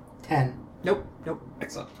 12. 10. Nope.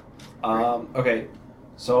 Excellent. Okay,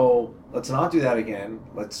 so let's not do that again.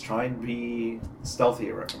 Let's try and be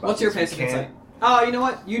stealthier. about What's your this. passive insight? Oh, you know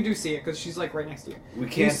what? You do see it because she's like right next to you. We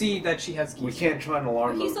You can't. see that she has keys. We can't try and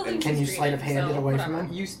alarm He's them. still and- Can you He's sleight of dreaming, hand it so away whatever. from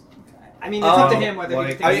him? I mean, it's up to Um, him whether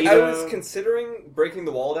like, he I thinks. need I was considering breaking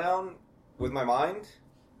the wall down with my mind,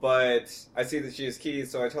 but I see that she has keys,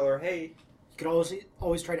 so I tell her, "Hey, You could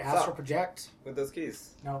always try to astral Stop. project. with those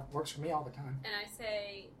keys." No, works for me all the time. And I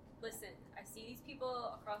say, listen, I see these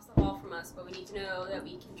people across the hall from us, but we need to know that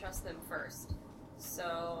we can trust them first.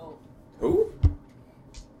 So, Who?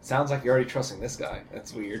 Sounds like you're already trusting this guy.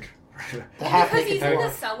 That's weird. The half because he's naked in the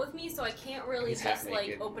dwarf. cell with me, so I can't really He's just half like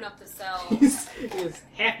naked. open up the cell. He's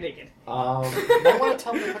half naked. You might want to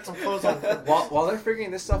tell me to put some clothes on. while they're figuring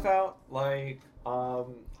this stuff out, like,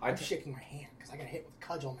 I'm shaking my hand because I got hit with a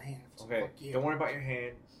cudgel in the hand. So okay, fuck you. don't worry about your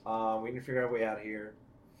hand. We need to figure out a way out of here.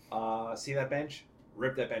 See that bench?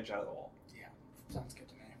 Rip that bench out of the wall. Sounds good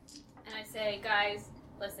to me. And I say, guys,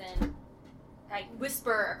 listen. I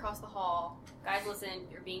whisper across the hall. Guys, listen,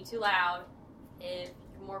 you're being too loud. If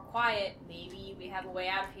you're more quiet, maybe we have a way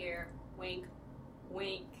out of here. Wink,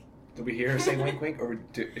 wink. Did we hear her say wink wink, or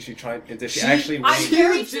is she trying? Does she actually I- wink? She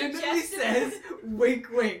very legitimately suggestive. says wink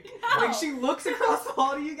wink. No. Like she looks across the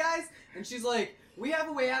hall to you guys and she's like, we have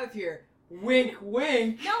a way out of here. Wink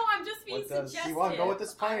wink. No, I'm just being What does- suggestive. Do you want to go with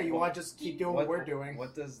this plan, or you want to just keep doing what we're doing?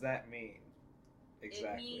 What does that mean?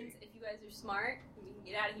 Exactly. It means if you guys are smart, we can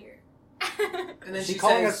get out of here. And then Is she she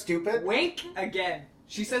calling says us stupid? wink again.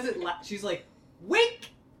 She says it she's like,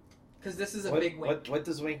 wink! Because this is a big wink. What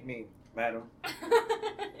does wink mean, madam?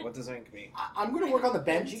 What does wink mean? I'm going to work on the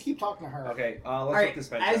bench. You keep talking to her. Okay, let's Alright, look this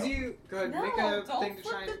bench as out. you go ahead, No, make a don't thing to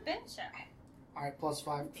flip try the and bench out. All right, plus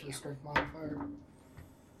 5 for the strength modifier.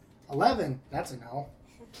 11. That's a no.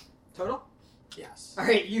 total. Yes.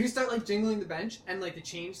 Alright, you start like jingling the bench and like the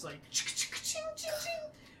chains like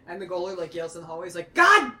and the goalie like yells in the hallway, he's like,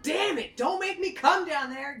 God damn it, don't make me come down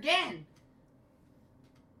there again.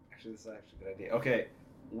 Actually, this is actually a good idea. Okay,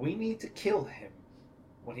 we need to kill him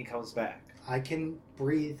when he comes back, I can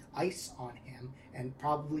breathe ice on him and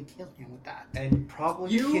probably kill him with that. and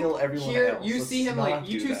probably You kill everyone Here, else. you Let's see him not like,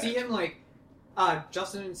 you do two that. see him like,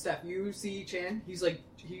 Justin and Steph, you see Chan, he's like,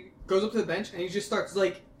 he goes up to the bench and he just starts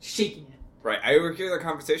like shaking it. Right. I overhear their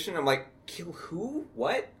conversation. I'm like, kill who?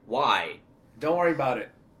 What? Why? Don't worry about it.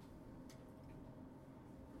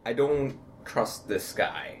 I don't trust this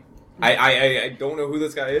guy. I don't know who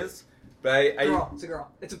this guy is, But I Girl. It's a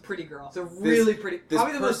girl. It's a pretty girl. It's a really pretty. this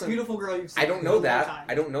Probably the most person- beautiful girl you've seen. I don't in know a long that. time.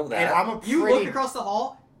 I don't know And that. I'm a pretty... You look across the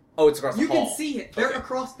hall. Oh, it's across the You hall. can see it. They're Okay.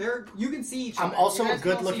 across there. You can see each other. I'm also You a guys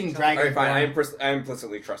can all see good-looking each other. dragon. Alright, fine. I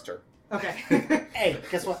implicitly trust her. Okay. Hey,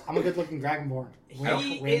 guess what? I'm a good-looking dragonborn.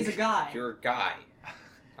 He is a guy. You're a guy.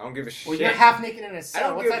 I don't give a shit. Well, you're half naked in a I cell.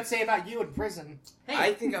 don't What's give- that say about you in prison? Hey,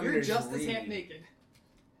 I think I'm you're gonna just as read. half naked.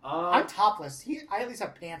 I'm topless. I at least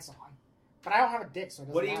have pants on, but I don't have a dick, so it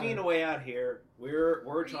doesn't What do you matter. mean a way out here? We're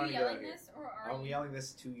Are trying you to get out yelling here. this, or are I'm you? yelling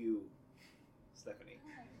this to you, Stephanie.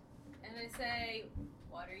 And I say,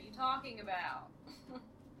 "What are you talking about?"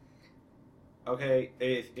 Okay,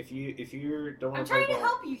 if you don't I'm want trying play to ball,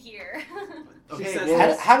 help you here. She okay, says-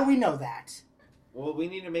 well, How do we know that? well, we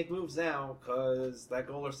need to make moves now because that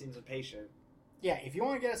goaler seems impatient. Yeah, if you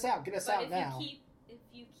want to get us out but out if now.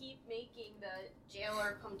 you keep making the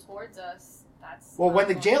jailer come towards us, that's Well, not when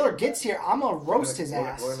the going jailer to gets work. here, I'm gonna roast his We're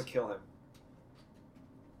ass. gonna kill him.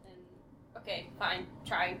 Then, okay, fine.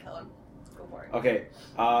 Try and kill him. Go for it. Okay,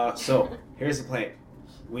 so here's the plan.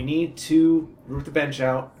 We need to root the bench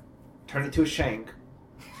out, turn it to a shank.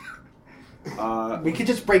 We could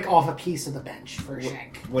just break off a piece of the bench for a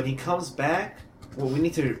shank. When he comes back, well, we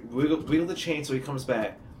need to wiggle the chain so he comes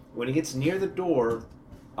back. When he gets near the door,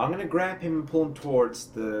 I'm gonna grab him and pull him towards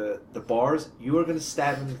the bars. You are gonna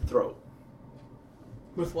stab him in the throat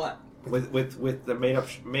With what? with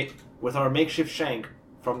the with our makeshift shank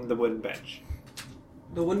from the wooden bench.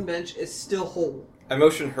 The wooden bench is still whole. I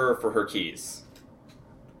motion her for her keys.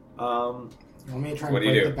 You want me to try What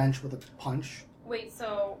and do you break do? the bench with a punch? Wait,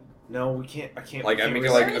 so No, we can't. I can't. Like, we I can't mean,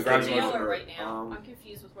 really- like, where a is the ground jailer motion. right now? Um, I'm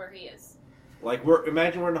confused with where he is. Like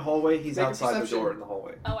imagine we're in the hallway. He's Make a outside the perception. door in the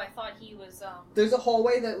hallway. Oh, I thought he was. There's a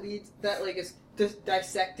hallway that leads is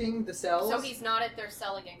dissecting the cells. So he's not at their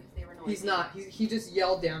cell again because they were noisy. He's not. He just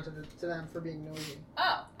yelled down to them for being noisy.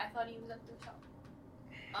 Oh, I thought he was at their cell.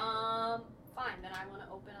 Fine. Then I want to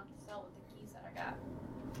open up the cell with the keys that I got.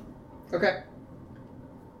 Okay.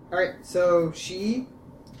 All right. So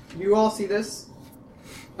you all see this,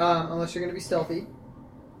 unless you're gonna be stealthy.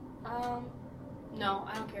 No,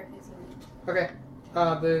 I don't care if they see me. Okay.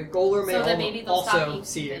 The Goler may So then maybe they'll stop also being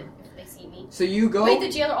see you. stupid if they see me. So you go Wait, the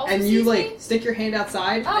jailer also and sees you me? stick your hand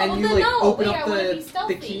outside Oh, and well you then no. open Wait, I up wanna be the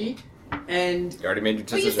stealthy. key and You already made your But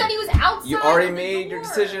decision. you said he was outside. You already of the made your door.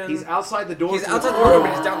 decision. He's outside the door. He's to outside the door. door,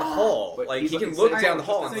 but he's down the hall. But Like he's he can looking look sideways. down the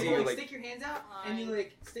hall and so see you you. Like stick your hands out and you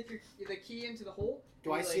stick the key into the hole.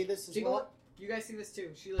 Do and I you, see this as jiggle well? it. You guys see this too.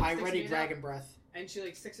 She I sticks ready her hand out, dragon breath. and she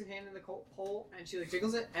sticks her hand in the hole and she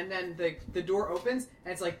jiggles it and then the door opens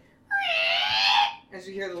and it's like as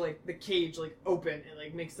you hear the cage open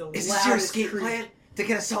and makes the loudest creak. to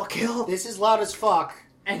get us all killed? This is loud as fuck.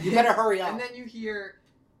 And You better hurry up. And then you hear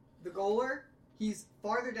the Goler. He's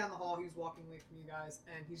farther down the hall. He's walking away from you guys,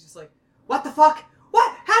 and he's just like, "What the fuck?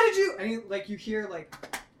 What? How did you?" And you hear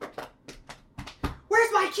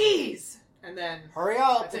 "Where's my keys?" And then Hurry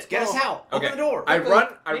up. That's Let's it. Get us go. out! Okay. Open the door! I Quickly, run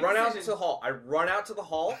make a out to decision. the hall. I run out to the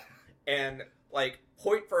hall and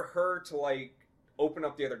point for her to open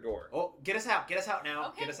up the other door. Oh, get us out! Get us out now!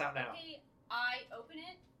 Okay. Get us out now! Okay, I open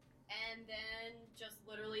it and then just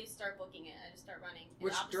literally start booking it. I just start running in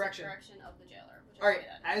Which the opposite direction? of the jailer. all right,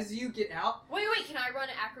 as you get out, Wait, can I run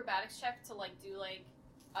an acrobatics check to do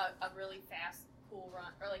a really fast, cool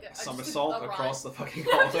run or a Somersault just a across run? the fucking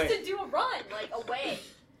No, hallway. just to do a run away.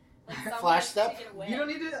 Somewhere Flash to step? get away. you don't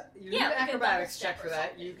need to. You Yeah, need like an a acrobatics double check step for or that.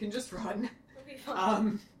 something. You can just run. It'll be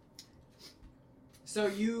fun. So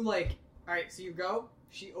you all right. So you go.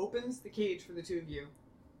 She opens the cage for the two of you.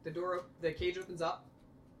 The cage opens up.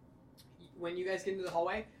 When you guys get into the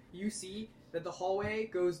hallway, you see that the hallway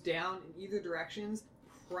goes down in either directions.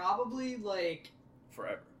 Probably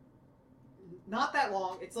Forever. not that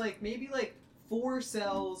long. It's maybe 4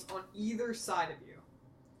 cells on either side of you.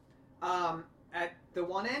 At the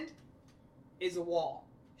one end is a wall.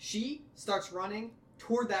 She starts running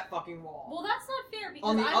toward that fucking wall. Well, that's not fair because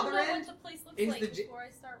On the I don't other know end what the place looks is like the before I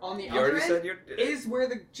start on the running. You other already end said you did it. is where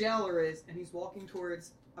the jailer is, and he's walking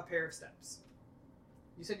towards a pair of steps.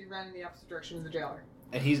 You said you ran in the opposite direction of the jailer.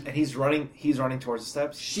 And he's running towards the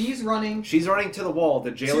steps. She's running. She's running to the wall.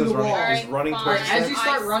 The jailer's the wall. is running Alright, towards fine. the As steps. you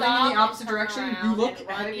start I running in stop the and opposite turn direction, around you look and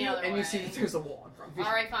run ahead of the you other and you see way. that there's a wall in front of you.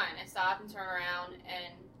 All right, fine. I stop and turn around,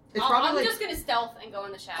 and It's I'm probably just gonna stealth and go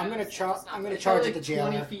in the shadows. I'm gonna and char- just not I'm do gonna it. charge probably at the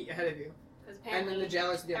jailer. 20 feet ahead of you, 'Cause and then the apparently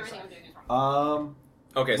jailer's the other everything side. I'm doing is wrong.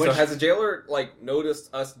 Okay, so Which- has the jailer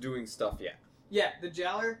noticed us doing stuff yet? Yeah, the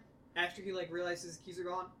jailer, after he realizes his keys are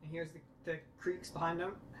gone and hears the creaks behind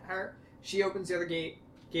her, she opens the other gate.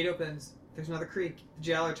 Gate opens. There's another creak. The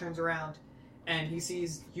jailer turns around, and he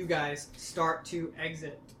sees you guys start to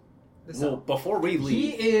exit the Well, cell. before we He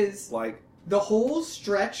leave, is like, the whole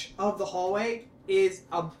stretch of the hallway is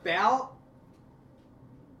about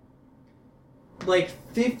like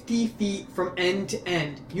 50 feet from end to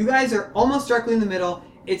end. You guys are almost directly in the middle.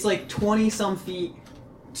 It's like 20 some feet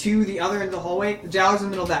to the other end of the hallway. The Jowler's in the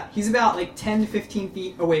middle of that. He's about like 10 to 15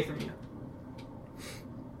 feet away from you.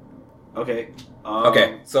 okay.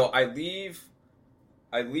 Okay, so I leave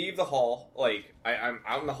the hall. Like I'm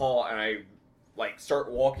out in the hall, and I like start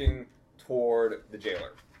walking toward the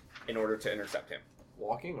jailer in order to intercept him.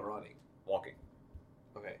 Walking or running? Walking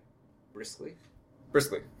Okay. Briskly?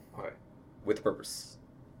 briskly Okay. with purpose.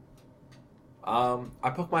 I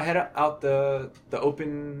poke my head out the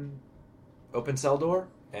open cell door,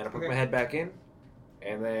 and I poke Okay. my head back in,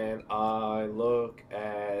 and then I look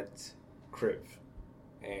at Kriv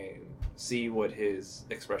and see what his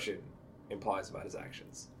expression implies about his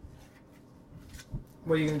actions.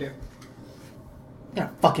 What are you gonna do? I'm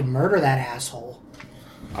gonna fucking murder that asshole.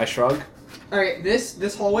 I shrug. Alright,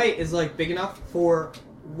 this hallway is like big enough for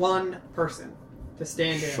one person to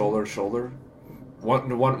stand in. Shoulder to shoulder.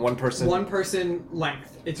 One person. One person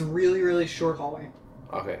length. It's a really, really short hallway.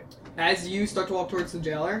 Okay. As you start to walk towards the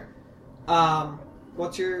jailer,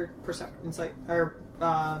 what's your insight or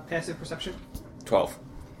passive perception? 12.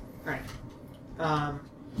 All right.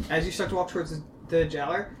 As you start to walk towards the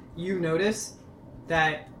jailer, you notice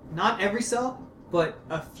that not every cell, but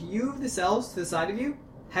a few of the cells to the side of you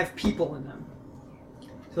have people in them.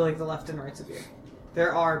 So like the left and rights of you,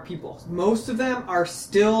 there are people. Most of them are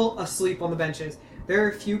still asleep on the benches. There are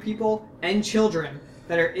a few people and children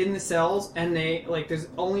that are in the cells, and they like. There's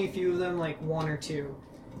only a few of them, like one or two,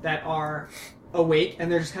 that are awake,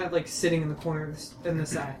 and they're just kind of like sitting in the corner of in the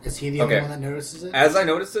side. Is he the only Okay. one that notices it? As I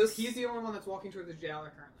notice this, He's the only one that's walking towards the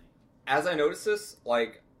jailer currently. as I notice this,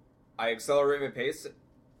 like I accelerate my pace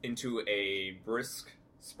into a brisk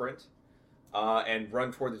sprint, and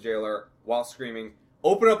run toward the jailer while screaming,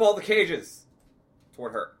 "Open up all the cages!"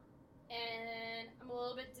 toward her. And I'm a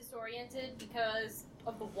little bit disoriented because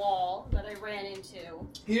of the wall that I ran into.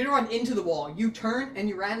 You didn't run into the wall. You turned and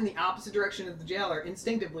you ran in the opposite direction of the jailer.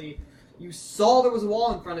 Instinctively, you saw there was a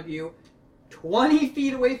wall in front of you, 20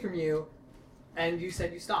 feet away from you, and you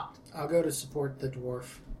said you stopped. I'll go to support the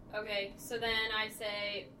dwarf. Okay, so then I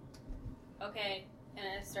say, okay, and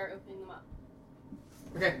I start opening them up.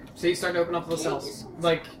 Okay, so you start to open up the cells.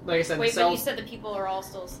 Like I said, Wait, the cells. but you said the people are all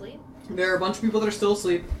still asleep? There are a bunch of people that are still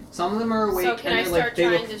asleep. Some of them are awake, So can I and they're like start they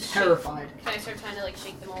trying look to shake- terrified. Can I start trying to like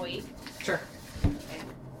shake them awake? Sure. Okay.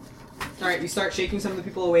 All right, you start shaking some of the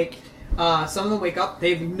people awake. Some of them wake up.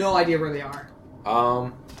 They have no idea where they are.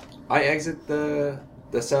 I exit the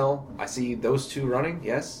cell. I see those two running.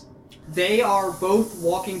 Yes. They are both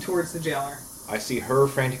walking towards the jailer. I see her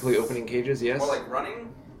frantically opening cages. Yes. More like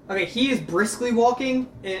running? Okay, he is briskly walking,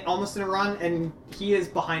 almost in a run, and he is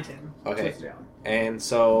behind him. Okay. towards the jailer. And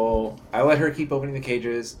so I let her keep opening the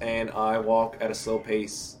cages, and I walk at a slow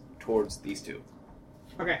pace towards these two.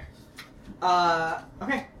 Okay.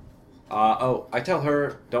 Okay. I tell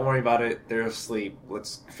her, don't worry about it. They're asleep.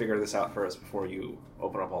 Let's figure this out first before you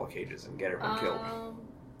open up all the cages and get everyone killed.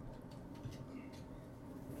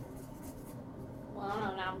 Well, I don't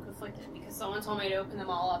know. Now I'm conflicted because someone told me to open them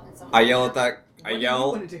all up, and someone. I yell at that. What I do you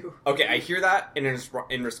yell. want to do? Okay, I hear that, and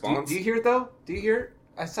in response, Do you hear it though? Do you hear it?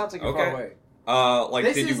 It sounds like you're far Okay. away. like,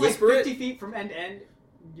 This did is you whisper like 50 it? feet from end to end.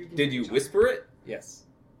 You can Did you shot. whisper it? Yes.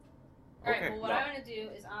 All right. Okay, Well, what no. I want to do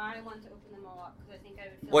is I want to open them all up because I think I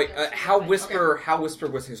would feel. Wait, guilty how if I- whisper? How whisper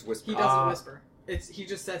was his whisper? He doesn't Uh, whisper. He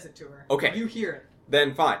just says it to her. Okay. You hear it.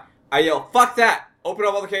 Then fine. I yell, "Fuck that! Open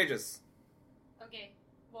up all the cages!" Okay.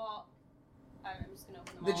 Well, I'm just gonna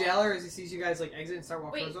open them The all. jailer, as he sees you guys like exit and start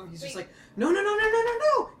walking Wait, towards him, he's just wait. like, no, no, no, no, no, no,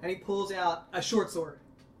 no, and he pulls out a short sword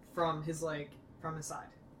from his side,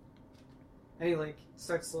 and he like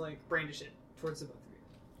starts to like brandish it towards the both of you.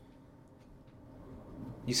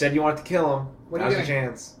 You said you wanted to kill him. What are Now's you your doing?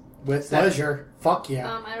 chance. With pleasure. Fuck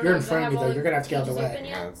yeah. I don't You're know, in do I front of me, have though. all You're gonna have to get out of the cages way. open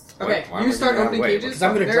yet? Okay, Why you would start get out of opening the way? cages. Because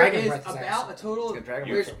I'm gonna There dragon is breath his about ass. a total. He's gonna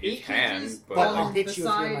dragon There's breath. 8 You can, cages but- But on I'll hit the you if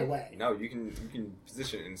you're in my side. way. No, you can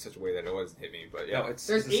position it in such a way that it doesn't hit me. But yeah, No, it's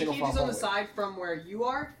There's a 8 single cages file on the hallway. side from where you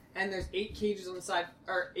are, and there's 8 cages on the side,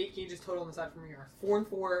 or 8 cages total on the side from where you are. 4 and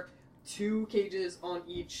 4, 2 cages on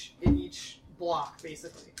each in each block,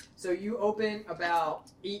 basically. So you open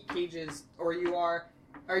about 8 cages, or you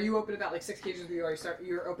open about like 6 cages where you are.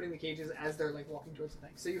 You're opening the cages as they're like walking towards the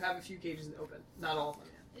thing. So you have a few cages that open, not all of them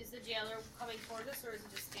yet. Is the jailer coming toward us, or is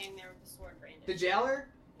it just standing there with the sword brandished? The jailer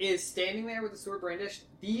is standing there with the sword brandished.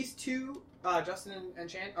 These two, Justin and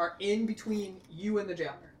Chan, are in between you and the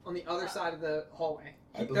jailer on the other side of the hallway.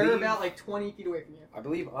 I They're believe- about like 20 feet away from you. I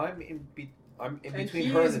believe I'm in I'm in And between he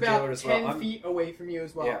her is and the jailer about as well. 10 I'm, feet away from you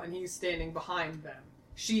as well, Yeah. and he's standing behind them.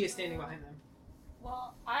 She is standing behind them.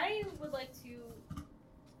 Well, I would like to.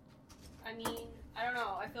 I mean, I don't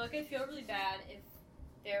know. I feel like I'd feel really bad if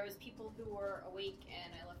there was people who were awake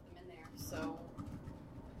and I left them in there. So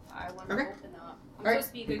I want to Okay. open them up. I'm Alright. supposed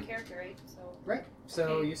to be a good character, right? So Right. So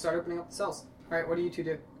Okay. you start opening up the cells. All right. What do you two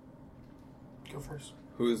do? Go first.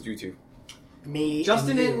 Who is you two? Me.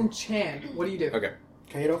 Justin and and Chan. What do you do? Okay.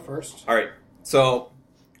 Kato first. All right. So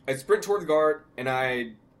I sprint toward the guard and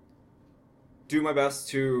I do my best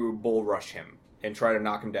to bull rush him and try to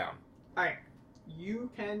knock him down. All right.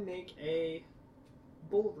 You can make a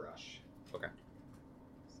bull rush. Okay.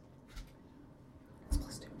 It's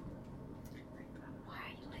 +2. why are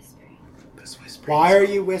you whispering? Why are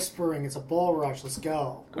you whispering? It's a bull rush. Let's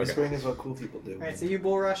go. Whispering is what cool people do. All right. So you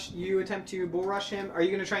bull rush. You attempt to bull rush him. Are you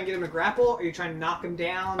going to try and get him to grapple? Or are you trying to knock him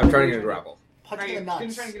down? I'm trying Or to are get you a grapple. Punch Right, in you're the going to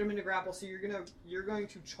nuts. try and get him into grapple. So you're going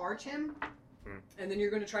to charge him, Hmm. and then you're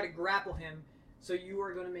going to try to grapple him. So you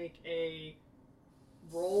are going to make a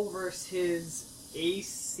roll versus his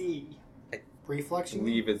AC. Reflex. You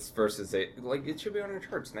mean? Leave it versus a like it should be on your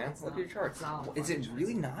charts, man. It's Look at not. your charts. It's not on the Is it fucking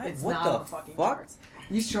really charts. not? It's what not the on the fucking fuck? charts.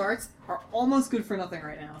 These charts are almost good for nothing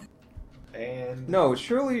right now. And No,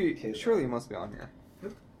 surely Kid. it must be on here.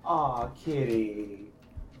 Aw, kitty.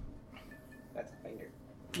 That's a finger.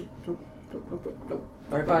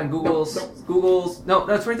 Alright, fine. Google's. No,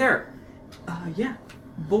 that's right there. Yeah.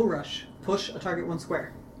 Bull rush. Push a target 1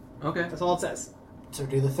 square. Okay. That's all it says. So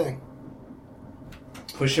do the thing.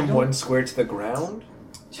 Push him 1 square to the ground.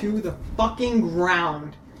 To the fucking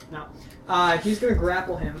ground. No. He's going to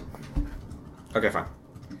grapple him. Okay, fine.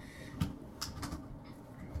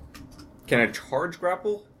 Can I charge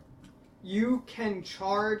grapple? You can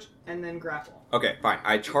charge and then grapple. Okay, fine.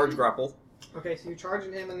 I charge grapple. Okay, so you charge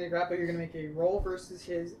him and then grapple. You're going to make a roll versus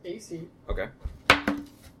his AC. Okay.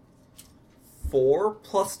 4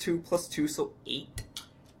 + 2 + 2, so 8.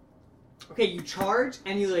 Okay, you charge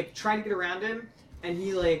and you like try to get around him, and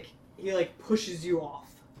he pushes you off.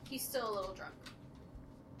 He's still a little drunk.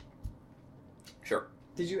 Sure.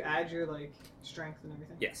 Did you add your like strength and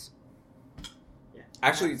everything? Yes. Yeah.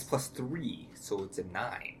 Actually, it's +3, so it's a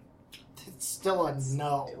 9. It's still a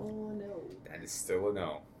no. Oh no. That is still a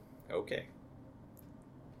no. Okay.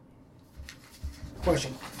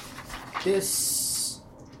 Question. This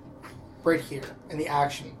right here in the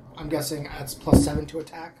action, I'm guessing that's +7 to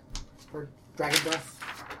attack for Dragon Breath.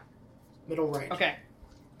 Middle right. Okay.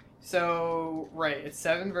 So right, it's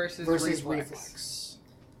 7 versus Reflex.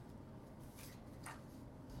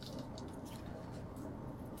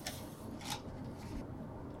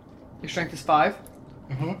 Your strength is 5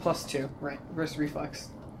 Mm-hmm. plus 2, right? Versus reflex.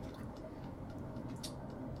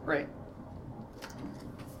 Right.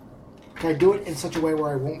 Can I do it in such a way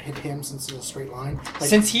where I won't hit him since it's a straight line? Like,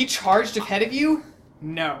 Since he charged ahead of you,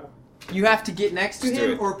 no. You have to get next to Let's do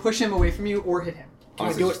him it. or push him away from you or hit him. can I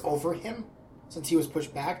Honestly, do it just- over him since he was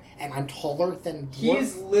pushed back and I'm taller than He Dwarf?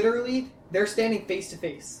 is literally, they're standing face to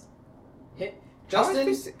face. Hit Justin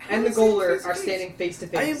How is and the he goaler face to are face? standing face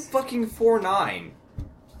to I am face. fucking 4'9".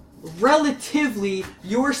 Relatively,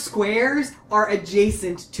 your squares are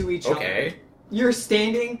adjacent to each other. Okay. You're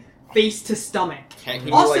standing face to stomach. Can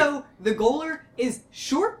he, Also, the goaler is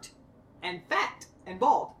short and fat and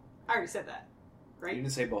bald. I already said that, You right?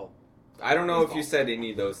 didn't say bald. I don't know He's if you bald. said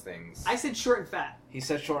any of those things. I said short and fat. He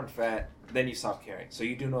said short and fat. Then you stopped caring. So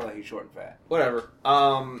you do know that he's short and fat. Whatever.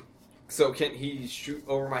 So can he shoot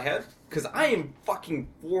over my head? Because I am fucking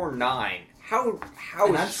 4'9". How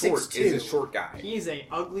And I'm short 6'2". is a short guy? He's a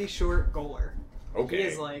ugly short goaler. Okay. He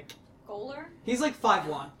is like Goaler? he's like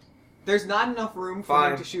 5'1". There's not enough room for him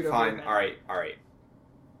Fine. to shoot over. Fine. your head. All right.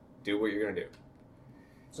 Do what you're gonna do.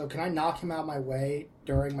 So can I knock him out of my way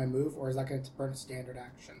during my move, or is that going to burn a standard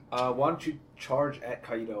action? Why don't you charge at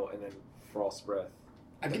Kaido and then Frost Breath?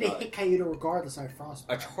 I'm going to hit Kaido regardless of Frost.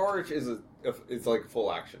 A charge is it's like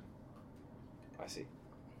full action. I see.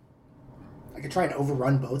 I could try and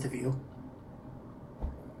overrun both of you.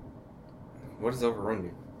 What does overrun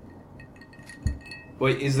do?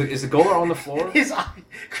 Wait, is the goaler on the floor?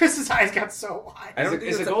 Chris's eyes got so wide. I don't is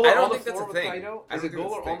think is the that's a- goaler I don't on the think that's floor a with thing. Kaido? I Is don't the think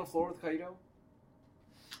that's a goaler on thing. the floor with Kaido?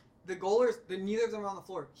 The goalers, neither of them are on the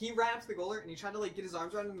floor. He ran up to the goaler and he tried to like get his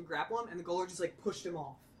arms around him and grapple him, and the goaler just like pushed him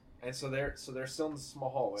off. And so they're still in the small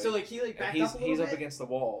hallway. So like he like and backed he's up a little he's bit, up against the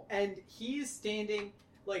wall. and he is standing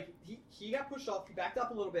like he got pushed off. He backed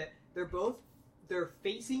up a little bit. They're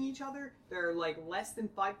facing each other. They're like less than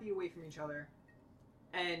 5 feet away from each other,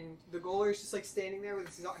 and the goaler is just like standing there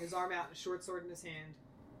with his arm out and a short sword in his hand,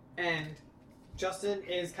 and Justin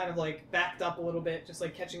is kind of like backed up a little bit, just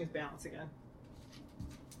like catching his balance again.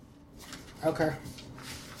 Okay.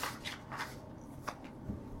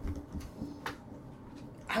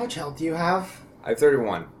 How much health do you have? I have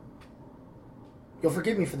 31. You'll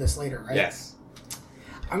forgive me for this later, right? Yes.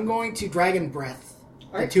 I'm going to Dragon Breath. The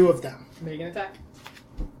Alright. two of them. Make an attack.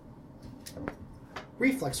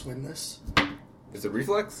 Reflex win this. Is it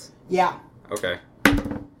reflex? Yeah. Okay.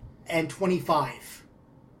 And 25.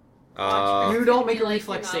 You don't make a Realize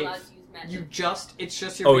reflex you're not save. allowed to use magic. You just, it's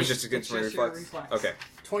just your Oh, base- it's just against my just your reflex? Okay.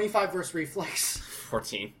 25 versus reflex.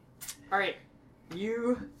 14. Alright,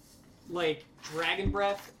 you, like, dragon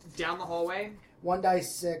breath down the hallway. 1 die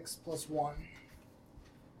 6 plus 1.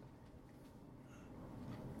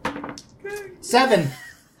 7.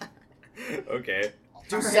 Okay.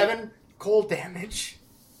 Do Alright. 7 cold damage.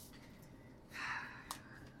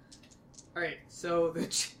 Alright, so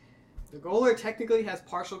the Goler technically has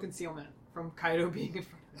partial concealment from Kaido being in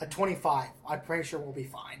front of A 25. I'm pretty sure we'll be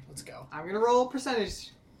fine. Let's go. I'm gonna roll a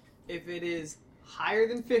percentage. If it is higher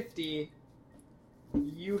than 50,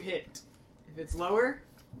 you hit. If it's lower,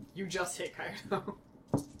 you just hit Kaido.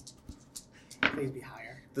 Please be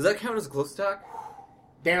higher. Does that count as a close attack?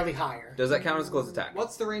 Barely higher. Does that count as a close attack?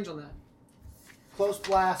 What's the range on that? Close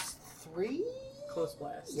blast 3? Close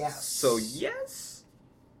blast. Yes. So, yes?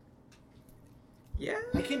 Yeah?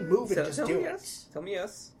 I can move and just tell do me it. yes. Tell me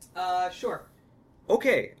yes. Sure.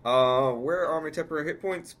 Okay, where are my temporary hit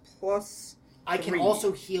points? Plus... I can 3.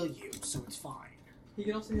 also heal you, so it's fine. He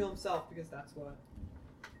can also heal himself because that's what.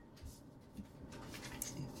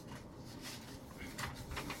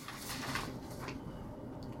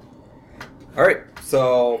 Alright,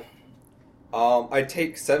 so... I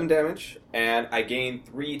take 7 damage, and I gain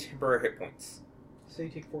 3 temporary hit points. So you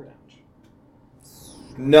take 4 damage.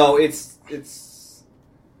 No, it's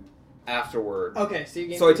afterward. Okay, so you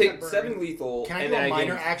gain. So I 3 take temporary. 7 lethal, Can I and do then a I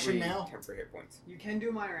minor gain action 3 now? temporary hit points. You can do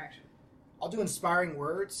a minor action. I'll do inspiring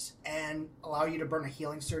words and allow you to burn a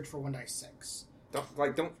healing surge for 1 die 6. Don't He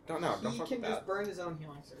fuck can with just that. burn his own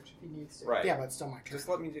healing surge if he needs to. Right. Yeah, but it's still my turn. Just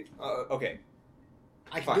let me do... okay.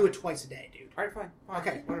 I can fine. do it twice a day, dude. Alright, fine.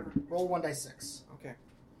 Okay. Whatever. Roll 1 die 6. Okay.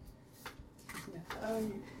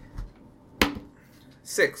 Yeah.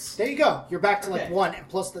 6. There you go. You're back to like Okay. 1 and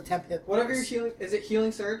plus the temp hit. Whatever your points. healing is, it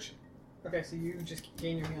healing surge? Okay, so you just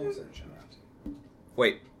gain your healing surge.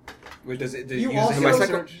 Wait. Wait, does it You use also my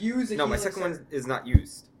second... use a No, my healing second surge. one is not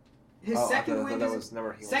used. His Oh, second I thought wind that is was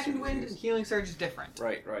never healing second surge wind used. and healing surge is different.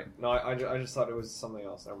 Right. No, I just thought it was something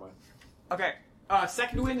else. Never mind. Okay.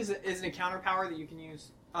 Second wind is an encounter power that you can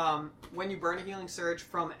use. When you burn a healing surge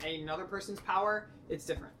from another person's power, it's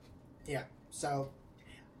different. So,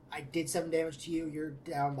 I did 7 damage to you. You're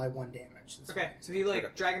down by 1 damage. That's Okay, fine. so he like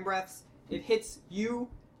Okay. dragon breaths. It hits you,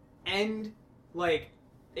 and like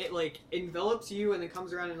it like envelops you, and then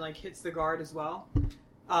comes around and like hits the guard as well.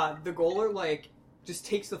 The Goler like just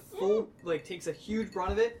takes the full takes a huge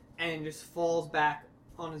brunt of it and just falls back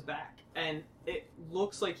on his back, and it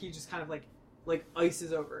looks like he just kind of like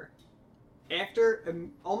ices over. After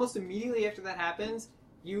almost immediately after that happens,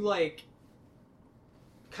 you like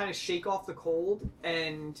kind of shake off the cold,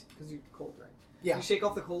 and because you're cold, right? Yeah. You shake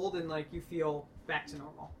off the cold and like you feel back to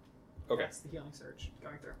normal. Okay. That's the healing surge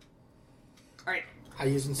going through. All right. I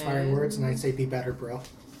use inspiring And- words and I say be better, bro.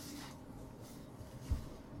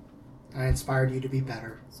 I inspired you to be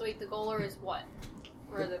better. So wait, the Goler is what?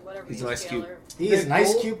 Or the whatever. He's you an ice cube. jailer. He is an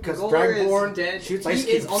ice Gol- cube because the Goler is Dragonborn dead. shoots He ice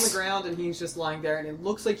is cubes. on the ground and he's just lying there, and it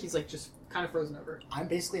looks like he's like just kind of frozen over. I'm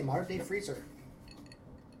basically a modern day freezer.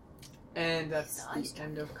 And that's He's the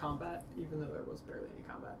end of combat, even though there was barely any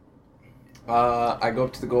combat. I go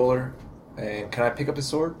up to the Goler, and can I pick up his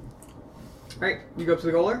sword? All right, you go up to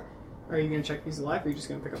the Goler. Are you gonna check if he's alive, or are you just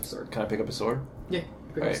gonna pick up the sword? Can I pick up his sword? Yeah, pick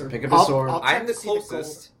up the Alright, sword. pick up his sword. I'll check I'm the to see the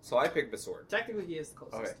closest, so I pick the sword. Technically, he is the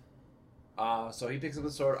closest. Okay. So he picks up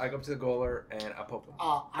the sword. I go up to the Goler, and I poke him.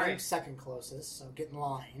 I'm Alright. second closest, so get in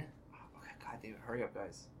line. Okay, God damn it, hurry up,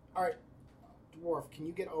 guys. Dwarf, can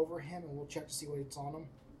you get over him and we'll check to see what's on him?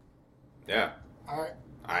 Yeah. Alright.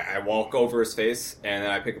 I walk over his face, and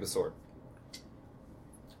then I pick up the sword.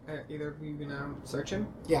 Either of you gonna search him?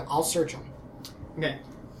 Yeah, I'll search him. Okay.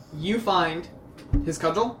 You find his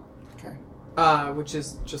cudgel. Okay. Which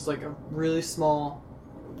is just like a really small,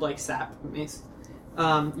 like sap mace.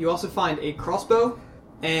 You also find a crossbow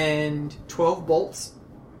and 12 bolts,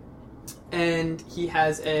 and he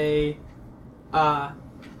has a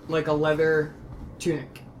like a leather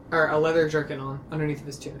tunic or a leather jerkin on underneath of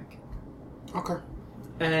his tunic. Okay.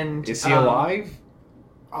 And Is he alive?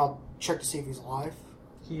 I'll check to see if he's alive.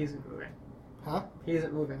 He isn't moving. Huh? He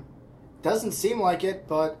isn't moving. Doesn't seem like it,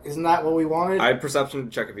 but isn't that what we wanted? I have perception to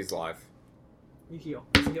check if he's alive. You heal.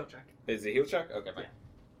 It's a heal check. Is it a heal check? Okay, fine.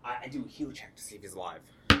 Yeah. I do a heal check to see if he's alive.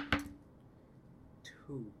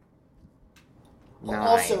 2.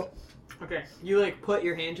 Also, Okay, you like put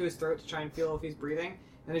your hand to his throat to try and feel if he's breathing,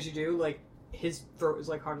 and as you do, like his throat is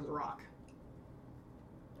like hard as a rock.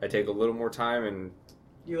 I take a little more time and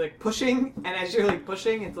You like pushing, and as you're like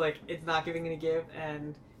pushing, it's like it's not giving any give,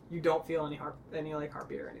 and you don't feel any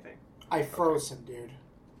heartbeat or anything. I froze him, dude.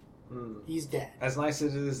 Hmm. He's dead. As nice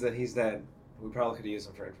as it is that he's dead, we probably could use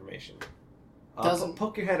him for information. Doesn't-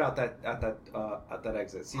 poke your head out at that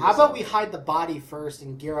exit. See How what's about up. we hide the body first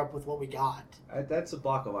and gear up with what we got? That's a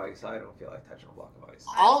block of ice. I don't feel like touching a block of ice.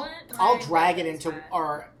 I'll want my drag it weapons into back.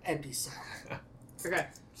 our empty cell Okay, I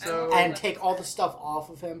so want- and take all the stuff off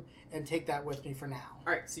of him and take that with me for now.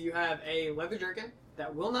 all right, so you have a leather jerkin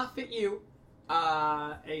that will not fit you,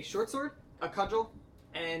 a short sword, a cudgel,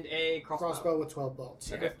 and a Crossbow with 12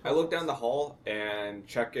 bolts. okay. I look down the hall and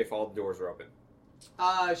check if all the doors are open.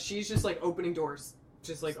 She's just like opening doors,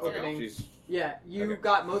 just like Still? opening. She's Yeah, you Okay.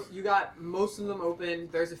 got most of them open.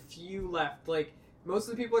 There's a few left. Like most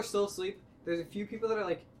of the people are still asleep. There's a few people that are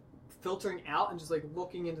like filtering out and just like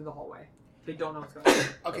looking into the hallway. They don't know what's going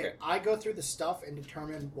on. Okay, I go through the stuff and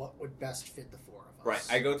determine what would best fit the four of us. right.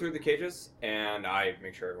 I go through the cages and I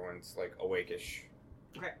make sure everyone's like awake-ish.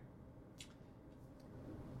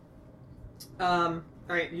 All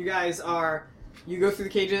right, you go through the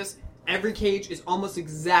cages. Every cage is almost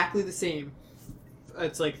exactly the same.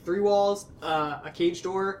 It's like 3 walls, a cage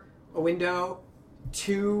door, a window,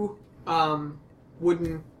 2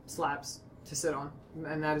 wooden slabs to sit on,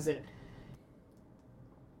 and that is it.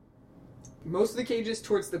 Most of the cages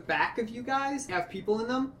towards the back of you guys have people in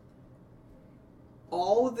them.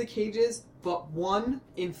 All of the cages but one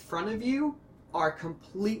in front of you are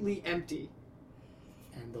completely empty.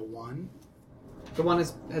 And the one. The one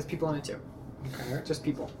has people in it too. Okay. Just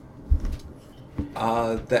people.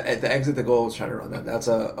 The exit the goal was trying to run that. That's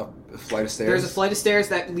a flight of stairs. There's a flight of stairs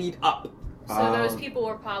that lead up. So those Um, people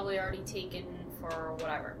were probably already taken for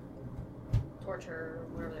whatever. Torture,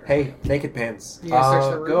 whatever they're Hey, naked pants. You gonna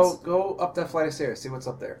search the rooms? Go up that flight of stairs. See what's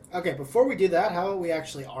up there. Okay, before we do that, how about we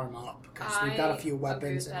actually arm up? Because we've got a few I agree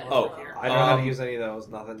weapons. with And that Oh, as well. I don't know how to Um, use any of those.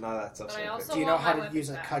 None of that stuff. But I also Do you know want how my to use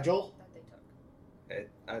a weapons back cudgel? that they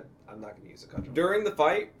took. I'm not going to use a cudgel. During the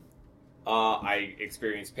fight, I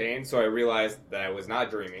experienced pain, so I realized that I was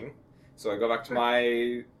not dreaming. So I go back to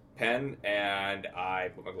my pen and I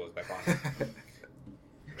put my clothes back on.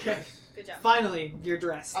 Okay. Good job. Finally, you're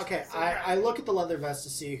dressed. Okay, I look at the leather vest to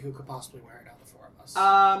see who could possibly wear it out of the four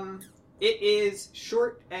of us. It is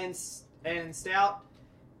short and stout.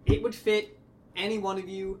 It would fit any one of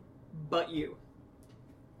you, but you.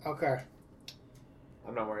 Okay.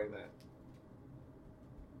 I'm not wearing that.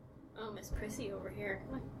 Oh, Miss Prissy over here.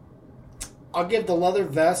 Come on. I'll give the leather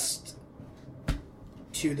vest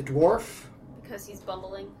to the dwarf. Because he's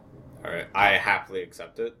bumbling. All right, I happily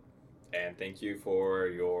accept it, and thank you for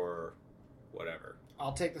your whatever.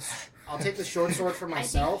 I'll take the short sword for I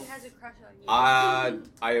myself. think he has a crush on you.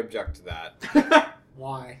 I object to that.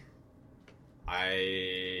 Why?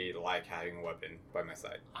 I like having a weapon by my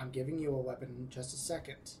side. I'm giving you a weapon in just a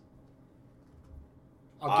second.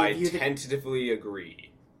 I tentatively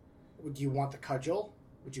agree. Would you want the cudgel?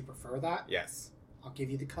 Would you prefer that? Yes, I'll give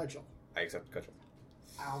you the cudgel. I accept the cudgel.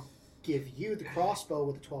 I'll give you the crossbow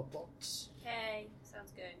with the 12 bolts. Okay,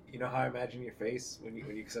 sounds good. You know how I imagine your face when you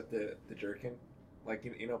accept the jerkin? Like,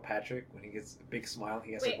 you know Patrick, when he gets a big smile,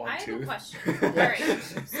 he has Wait, like one I have tooth. a question.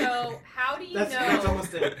 Alright, so how do you That's know,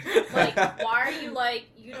 almost it. like, why are you like,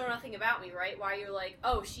 you know nothing about me, right? Why are you like,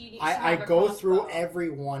 oh, she needs to I have a go crossbow. through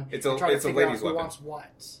everyone It's and a- try to it's a figure out lady's who weapon. wants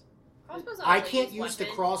what. Crossbow's not a I lady's can't use the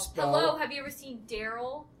weapon. crossbow. Hello, have you ever seen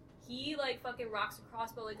Daryl? He, like, fucking rocks a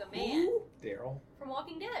crossbow like a man Ooh, Daryl. from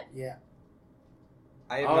Walking Dead. Yeah.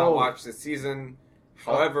 I have Oh. not watched this season.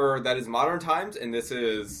 However, that is modern times, and this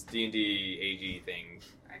is D&D AG thing.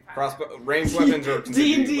 Alright, fine. Crossbow ranged weapons are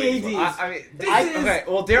considered D&D ladies' AG. weapons. I mean, This is- okay.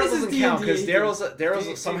 Well, Daryl this is doesn't count because D&D.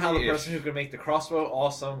 Daryl's somehow the D&D-ish. person who can make the crossbow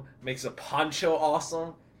awesome, makes a poncho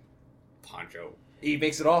awesome. Poncho. He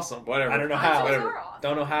makes it awesome. Whatever. I don't know Ponchos how. Whatever. are awesome.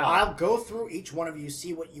 Don't know how. I'll go through each one of you,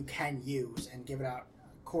 see what you can use, and give it out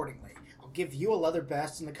accordingly. I'll give you a leather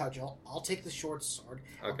vest and the cudgel. I'll take the short sword.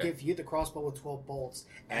 I'll Okay. give you the crossbow with 12 bolts.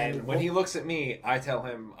 and when he looks at me, I tell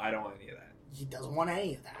him I don't want any of that. He doesn't want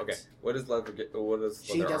any of that. Okay. What does leather get? What does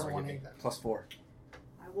She leather doesn't armor want give any me? of that. +4.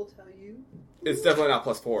 I will tell you It's definitely not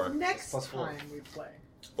 +4. next Plus 4. time we play.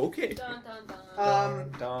 Okay. Dun,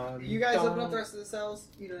 dun, dun. You guys open up the rest of the cells.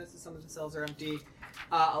 You notice that some of the cells are empty.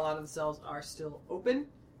 A lot of the cells are still open.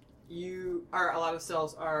 A lot of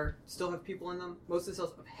cells are still have people in them. Most of the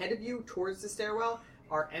cells ahead of you, towards the stairwell,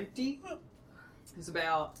 are empty. There's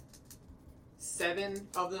about 7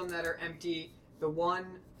 of them that are empty. the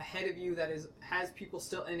one ahead of you that has people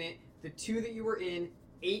still in it, the 2 that you were in,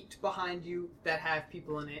 8 behind you that have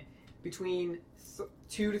people in it, between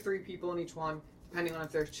 2 to 3 people in each one, depending on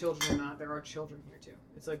if there's children or not. There are children here too.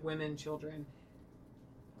 It's like women, children.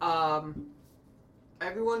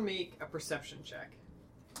 Everyone make a perception check.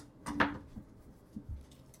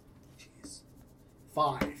 Jeez.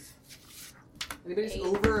 5. Anybody's 8.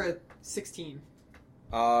 over a 16?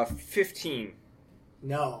 15.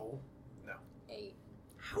 No. 8.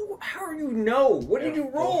 How are you know? What did you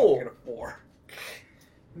roll? Get a 4.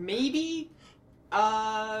 Maybe.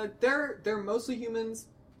 They're mostly humans.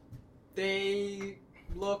 They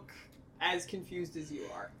look as confused as you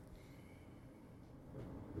are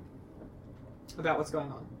about what's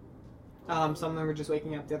going on. Some of them are just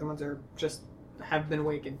waking up. The other ones have been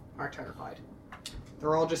awake and are terrified.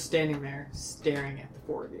 They're all just standing there, staring at the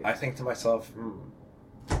 4 of you. I think to myself,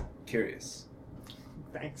 curious.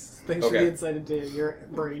 Thanks for the Okay. insight into your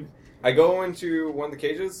brain. I go into one of the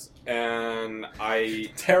cages and I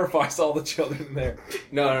Terrifies all the children there.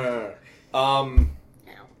 no. Ow.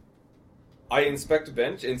 I inspect a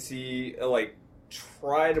bench and see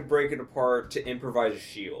try to break it apart to improvise a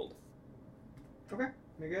shield. Okay.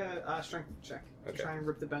 Make a strength check. To Okay. try and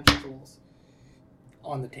rip the bench off the walls.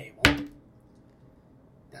 On the table.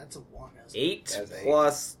 That's a 1, isn't it? 8 That's 8.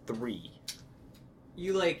 plus 3.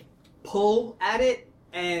 You pull at it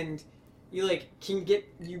and you can get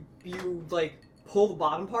you pull the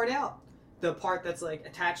bottom part out, the part that's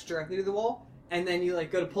attached directly to the wall, and then you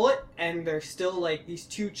go to pull it and there's still these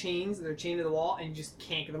 2 chains that are chained to the wall and you just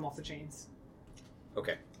can't get them off the chains.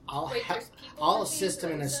 Okay. Wait, there's people I'll in assist these him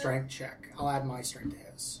in a rooms? strength check. I'll add my strength to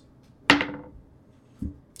his.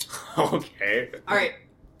 Okay. All right.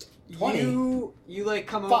 20. You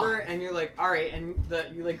come Fuck. over and you're all right, and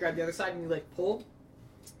you grab the other side and you pull,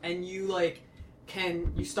 and you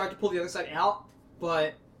start to pull the other side out,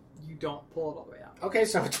 but you don't pull it all the way out. Okay,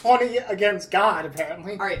 so 20 against God,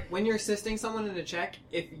 apparently. All right, when you're assisting someone in a check,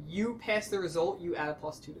 if you pass the result, you add a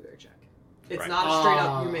 +2 to their check. It's Right. not a straight up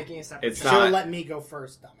Ah. you making a separate It's check. Should not- have let me go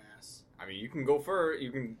first, dumbass. I mean, you can go first.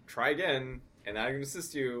 You can try again, and I can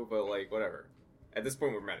assist you. But whatever. At this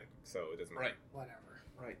point, we're medic, so it doesn't matter. Right. Whatever.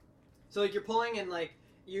 So you're pulling and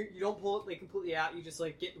you don't pull it completely out. You just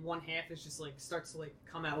get one half. It's just starts to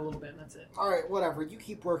come out a little bit, and that's it. Alright, whatever. You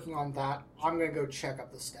keep working on that. I'm gonna go check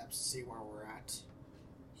up the steps to see where we're at. Should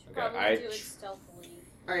Okay, probably I do it ch- stealthily.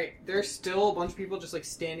 All right, there's still a bunch of people just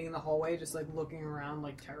standing in the hallway, just looking around,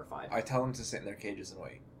 terrified. I tell them to sit in their cages and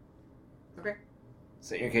wait. Okay.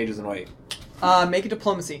 Sit in your cages and wait. Make a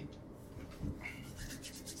diplomacy.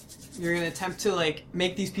 You're gonna attempt to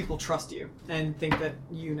make these people trust you and think that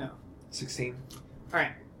you know. 16. All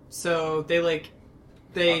right. So they're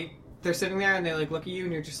sitting there and they look at you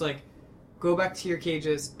and you're just go back to your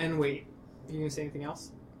cages and wait. Are you gonna say anything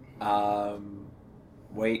else?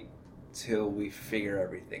 Wait till we figure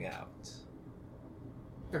everything out.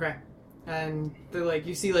 Okay. And they're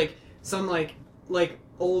you see some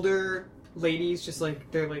older ladies just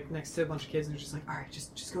they're next to a bunch of kids and they're just all right,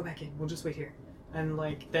 just go back in. We'll just wait here. And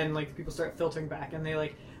then the people start filtering back and they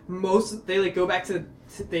go back to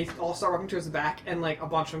they all start walking towards the back and a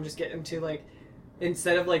bunch of them just get into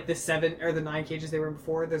instead of the 7 or the 9 cages they were in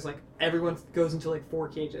before, there's everyone goes into 4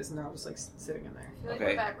 cages and they're all just sitting in there. I feel like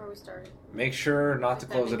Okay. we're back where we started. Make sure not to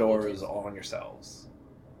With close the them in doors cages. on yourselves.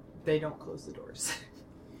 They don't close the doors.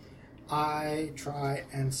 I try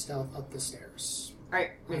and stealth up the stairs. All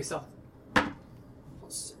right, make stealth.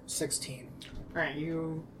 Plus 16. All right,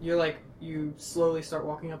 you slowly start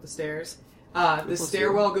walking up the stairs. The Plus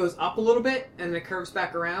stairwell goes up a little bit and it curves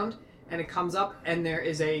back around and it comes up and there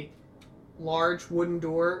is a large wooden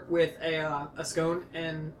door with a scone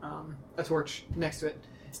and a torch next to it,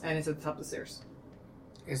 and it's at the top of the stairs.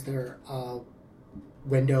 Is there a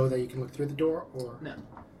window that you can look through the door, or No.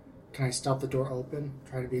 can I stealth the door open?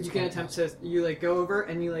 Try to be. as You can quiet attempt as- to go over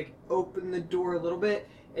and you open the door a little bit.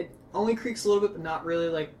 It only creaks a little bit, but not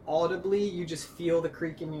really audibly. You just feel the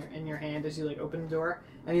creak in your hand as you open the door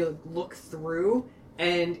and you look through,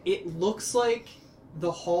 and it looks like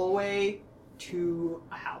the hallway to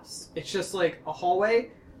a house. It's just a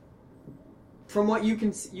hallway. From what you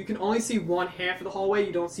can see, you can only see one half of the hallway.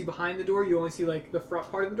 You don't see behind the door. You only see the front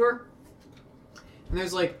part of the door. And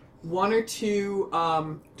there's 1 or 2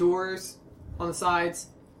 doors on the sides,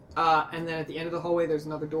 and then at the end of the hallway there's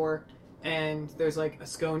another door, and there's a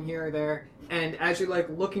scone here or there. And as you're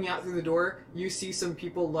looking out through the door, you see some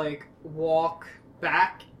people walk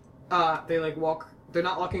back. They walk. They're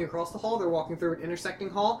not walking across the hall. They're walking through an intersecting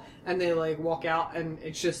hall, and they walk out, and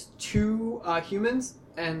it's just 2 humans,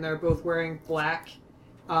 and they're both wearing black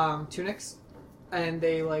tunics, and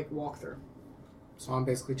they walk through. So I'm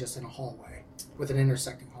basically just in a hallway with an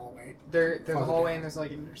intersecting hallway. There's a Farther hallway down. and there's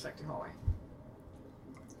like an intersecting hallway.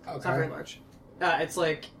 Okay. It's not very large. It's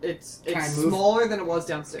like it's Can I move? smaller than it was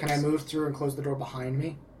downstairs. Can I move through and close the door behind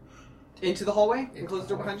me? into the hallway and Into close the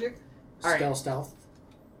door the behind you? All right. Stealth.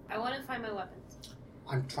 I want to find my weapons.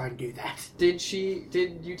 I'm trying to do that. Did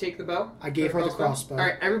you take the bow? I gave her the crossbow. All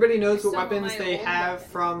right. Everybody knows what Some of weapons my they old have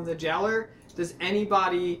weapons. from the jailer. Does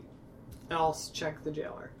anybody else check the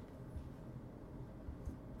jailer?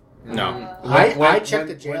 No. I checked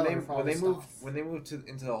the jailer when for all they the move stuff. when they move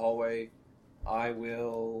into the hallway. I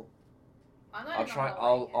will. I'm not I'll in the try.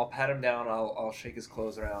 hallway yet. I'll pat him down. I'll shake his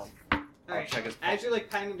clothes around. All I'll right. check his. As you're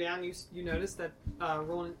like patting him down, you notice that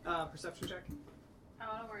rolling perception check. Oh,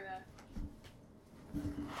 don't worry about it.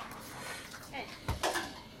 Hey.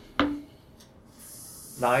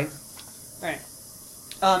 9. All right.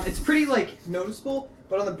 It's pretty like noticeable,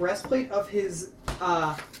 but on the breastplate of his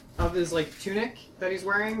like tunic that he's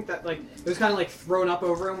wearing, that like it was kind of like thrown up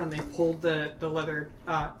over him when they pulled the leather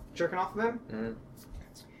jerkin off of him. Mhm.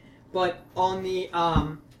 But on the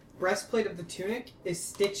breastplate of the tunic is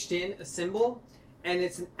stitched in a symbol, and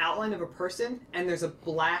it's an outline of a person, and there's a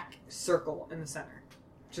black circle in the center,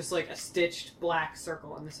 just like a stitched black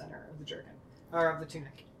circle in the center of the jerkin or of the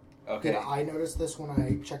tunic. Okay. Did I notice this when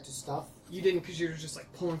I checked his stuff? You didn't because you were just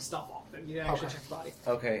like pulling stuff off, and you didn't actually Okay. check the body.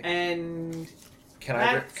 Okay. And Can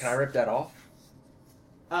that's- I rip that off?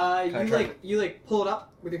 you Can I try like pull it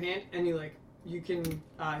up with your hand, and you can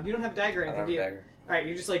you don't have a dagger or I don't anything, have do a you? dagger. All right,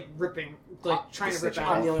 you're just like ripping, like trying to rip stitching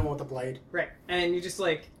out. I'm the only one with the blade. Right, and you just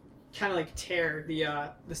like kind of like tear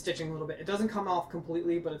the stitching a little bit. It doesn't come off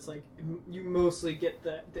completely, but it's like you mostly get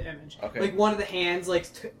the image. Okay. Like one of the hands like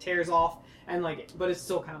tears off, and like but it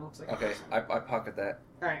still kind of looks like. a Okay. person. I pocket that.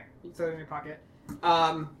 All right, you throw it in your pocket.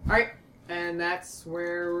 All right, and that's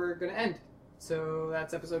where we're gonna end. So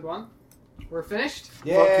that's episode 1. We're finished.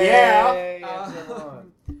 yeah. Yay, Uh, episode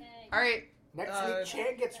 1. Hey. All right, Next Uh, week,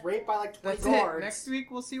 Chan gets raped by like 20 that's guards. it. Next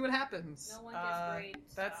week we'll see what happens. No one gets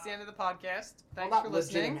raped, That's so- the end of the podcast. Well, Thanks not for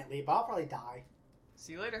listening. legitimately, but I'll probably die.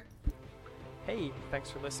 See you later. Hey, thanks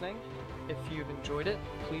for listening. If you've enjoyed it,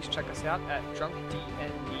 please check us out at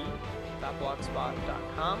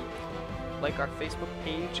drunkdnd.blogspot.com. Like our Facebook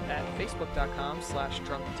page at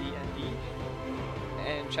facebook.com/drunkdnd.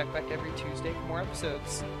 And check back every Tuesday for more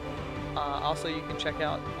episodes. Also, you can check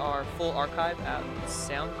out our full archive at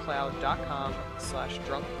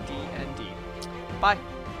soundcloud.com/drunkdnd. Bye!